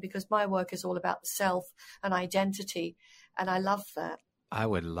fascinating because my work is all about the self and identity, and I love that. I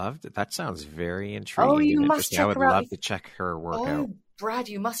would love to. That sounds very intriguing. Oh, you must check her out. I would love to check her work out. Oh, Brad,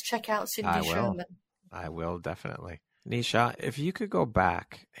 you must check out Cindy Sherman. I will, definitely. Nisha, if you could go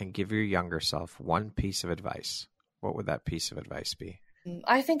back and give your younger self one piece of advice, what would that piece of advice be?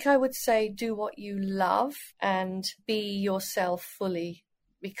 I think I would say do what you love and be yourself fully,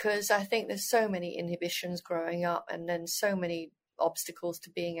 because I think there's so many inhibitions growing up and then so many obstacles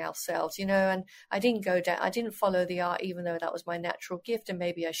to being ourselves, and I didn't follow the art, even though that was my natural gift, and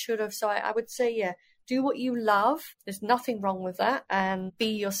maybe I should have. So I would say, do what you love. There's nothing wrong with that, and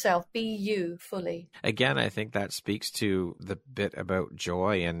be yourself, be you fully. Again, I think that speaks to the bit about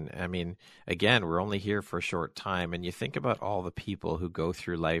joy. And I mean, again, we're only here for a short time, and you think about all the people who go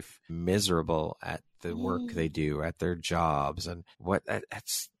through life miserable at the work they do, at their jobs, and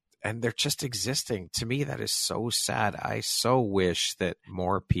and they're just existing. To me, that is so sad. I so wish that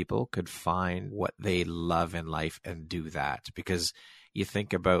more people could find what they love in life and do that, because you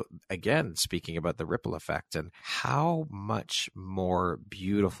think about, again, speaking about the ripple effect, and how much more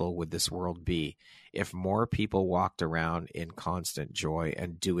beautiful would this world be if more people walked around in constant joy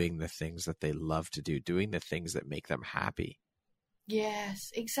and doing the things that they love to do, doing the things that make them happy.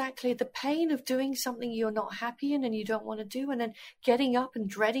 Yes, exactly. The pain of doing something you're not happy in and you don't want to do, and then getting up and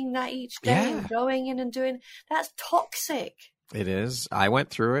dreading that each day and going in and doing, that's toxic. It is. I went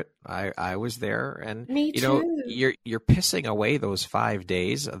through it. I was there, and me too. You're pissing away those 5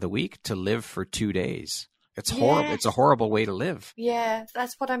 days of the week to live for 2 days. It's horrible. It's a horrible way to live. Yeah,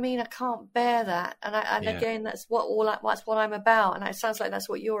 that's what I mean. I can't bear that, and again, that's what I'm about, and it sounds like that's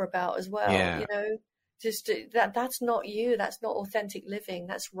what you're about as well. Yeah. Just that's not you. That's not authentic living.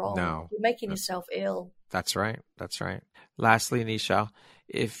 That's wrong. No, you're making yourself ill. That's right. That's right. Lastly, Nisha,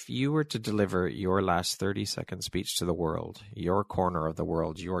 if you were to deliver your last 30-second speech to the world, your corner of the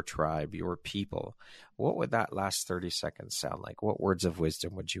world, your tribe, your people, what would that last 30 seconds sound like? What words of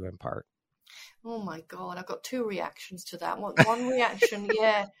wisdom would you impart? Oh my God, I've got two reactions to that. One reaction,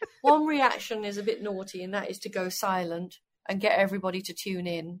 one reaction is a bit naughty, and that is to go silent and get everybody to tune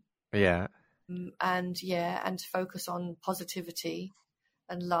in. Yeah. And to focus on positivity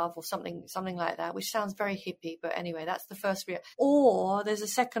and love, or something like that, which sounds very hippie, but anyway, that's the first reaction. Or there's a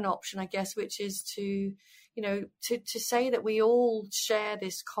second option, I guess, which is to say that we all share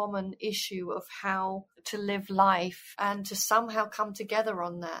this common issue of how to live life, and to somehow come together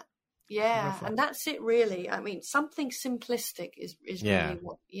on that. Yeah. Wonderful. And that's it, really. I mean, something simplistic is really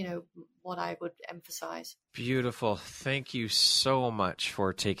what I would emphasize. Beautiful. Thank you so much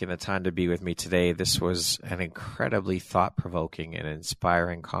for taking the time to be with me today. This was an incredibly thought-provoking and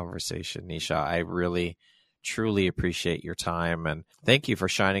inspiring conversation, Nisha. I really, truly appreciate your time, and thank you for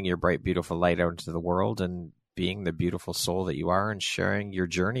shining your bright, beautiful light out into the world and being the beautiful soul that you are, and sharing your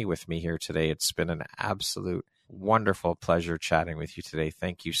journey with me here today. It's been an absolute wonderful pleasure chatting with you today.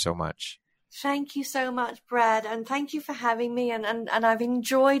 Thank you so much. Thank you so much, Brad, and thank you for having me, and I've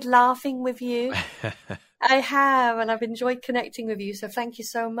enjoyed laughing with you. I have, and I've enjoyed connecting with you, so thank you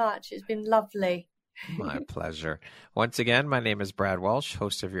so much. It's been lovely. My pleasure. Once again, my name is Brad Walsh,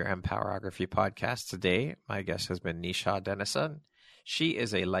 host of your Empowerography podcast. Today, my guest has been Nisha Dennison. She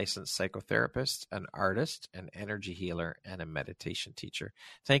is a licensed psychotherapist, an artist, an energy healer, and a meditation teacher.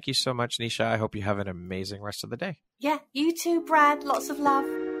 Thank you so much, Nisha. I hope you have an amazing rest of the day. Yeah, you too, Brad. Lots of love.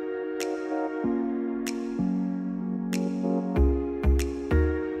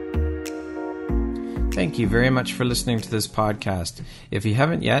 Thank you very much for listening to this podcast. If you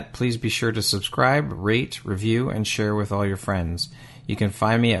haven't yet, please be sure to subscribe, rate, review, and share with all your friends. You can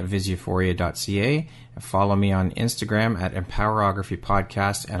find me at visuphoria.ca, and follow me on Instagram at Empowerography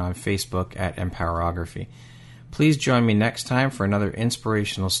Podcast, and on Facebook at Empowerography. Please join me next time for another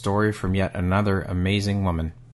inspirational story from yet another amazing woman.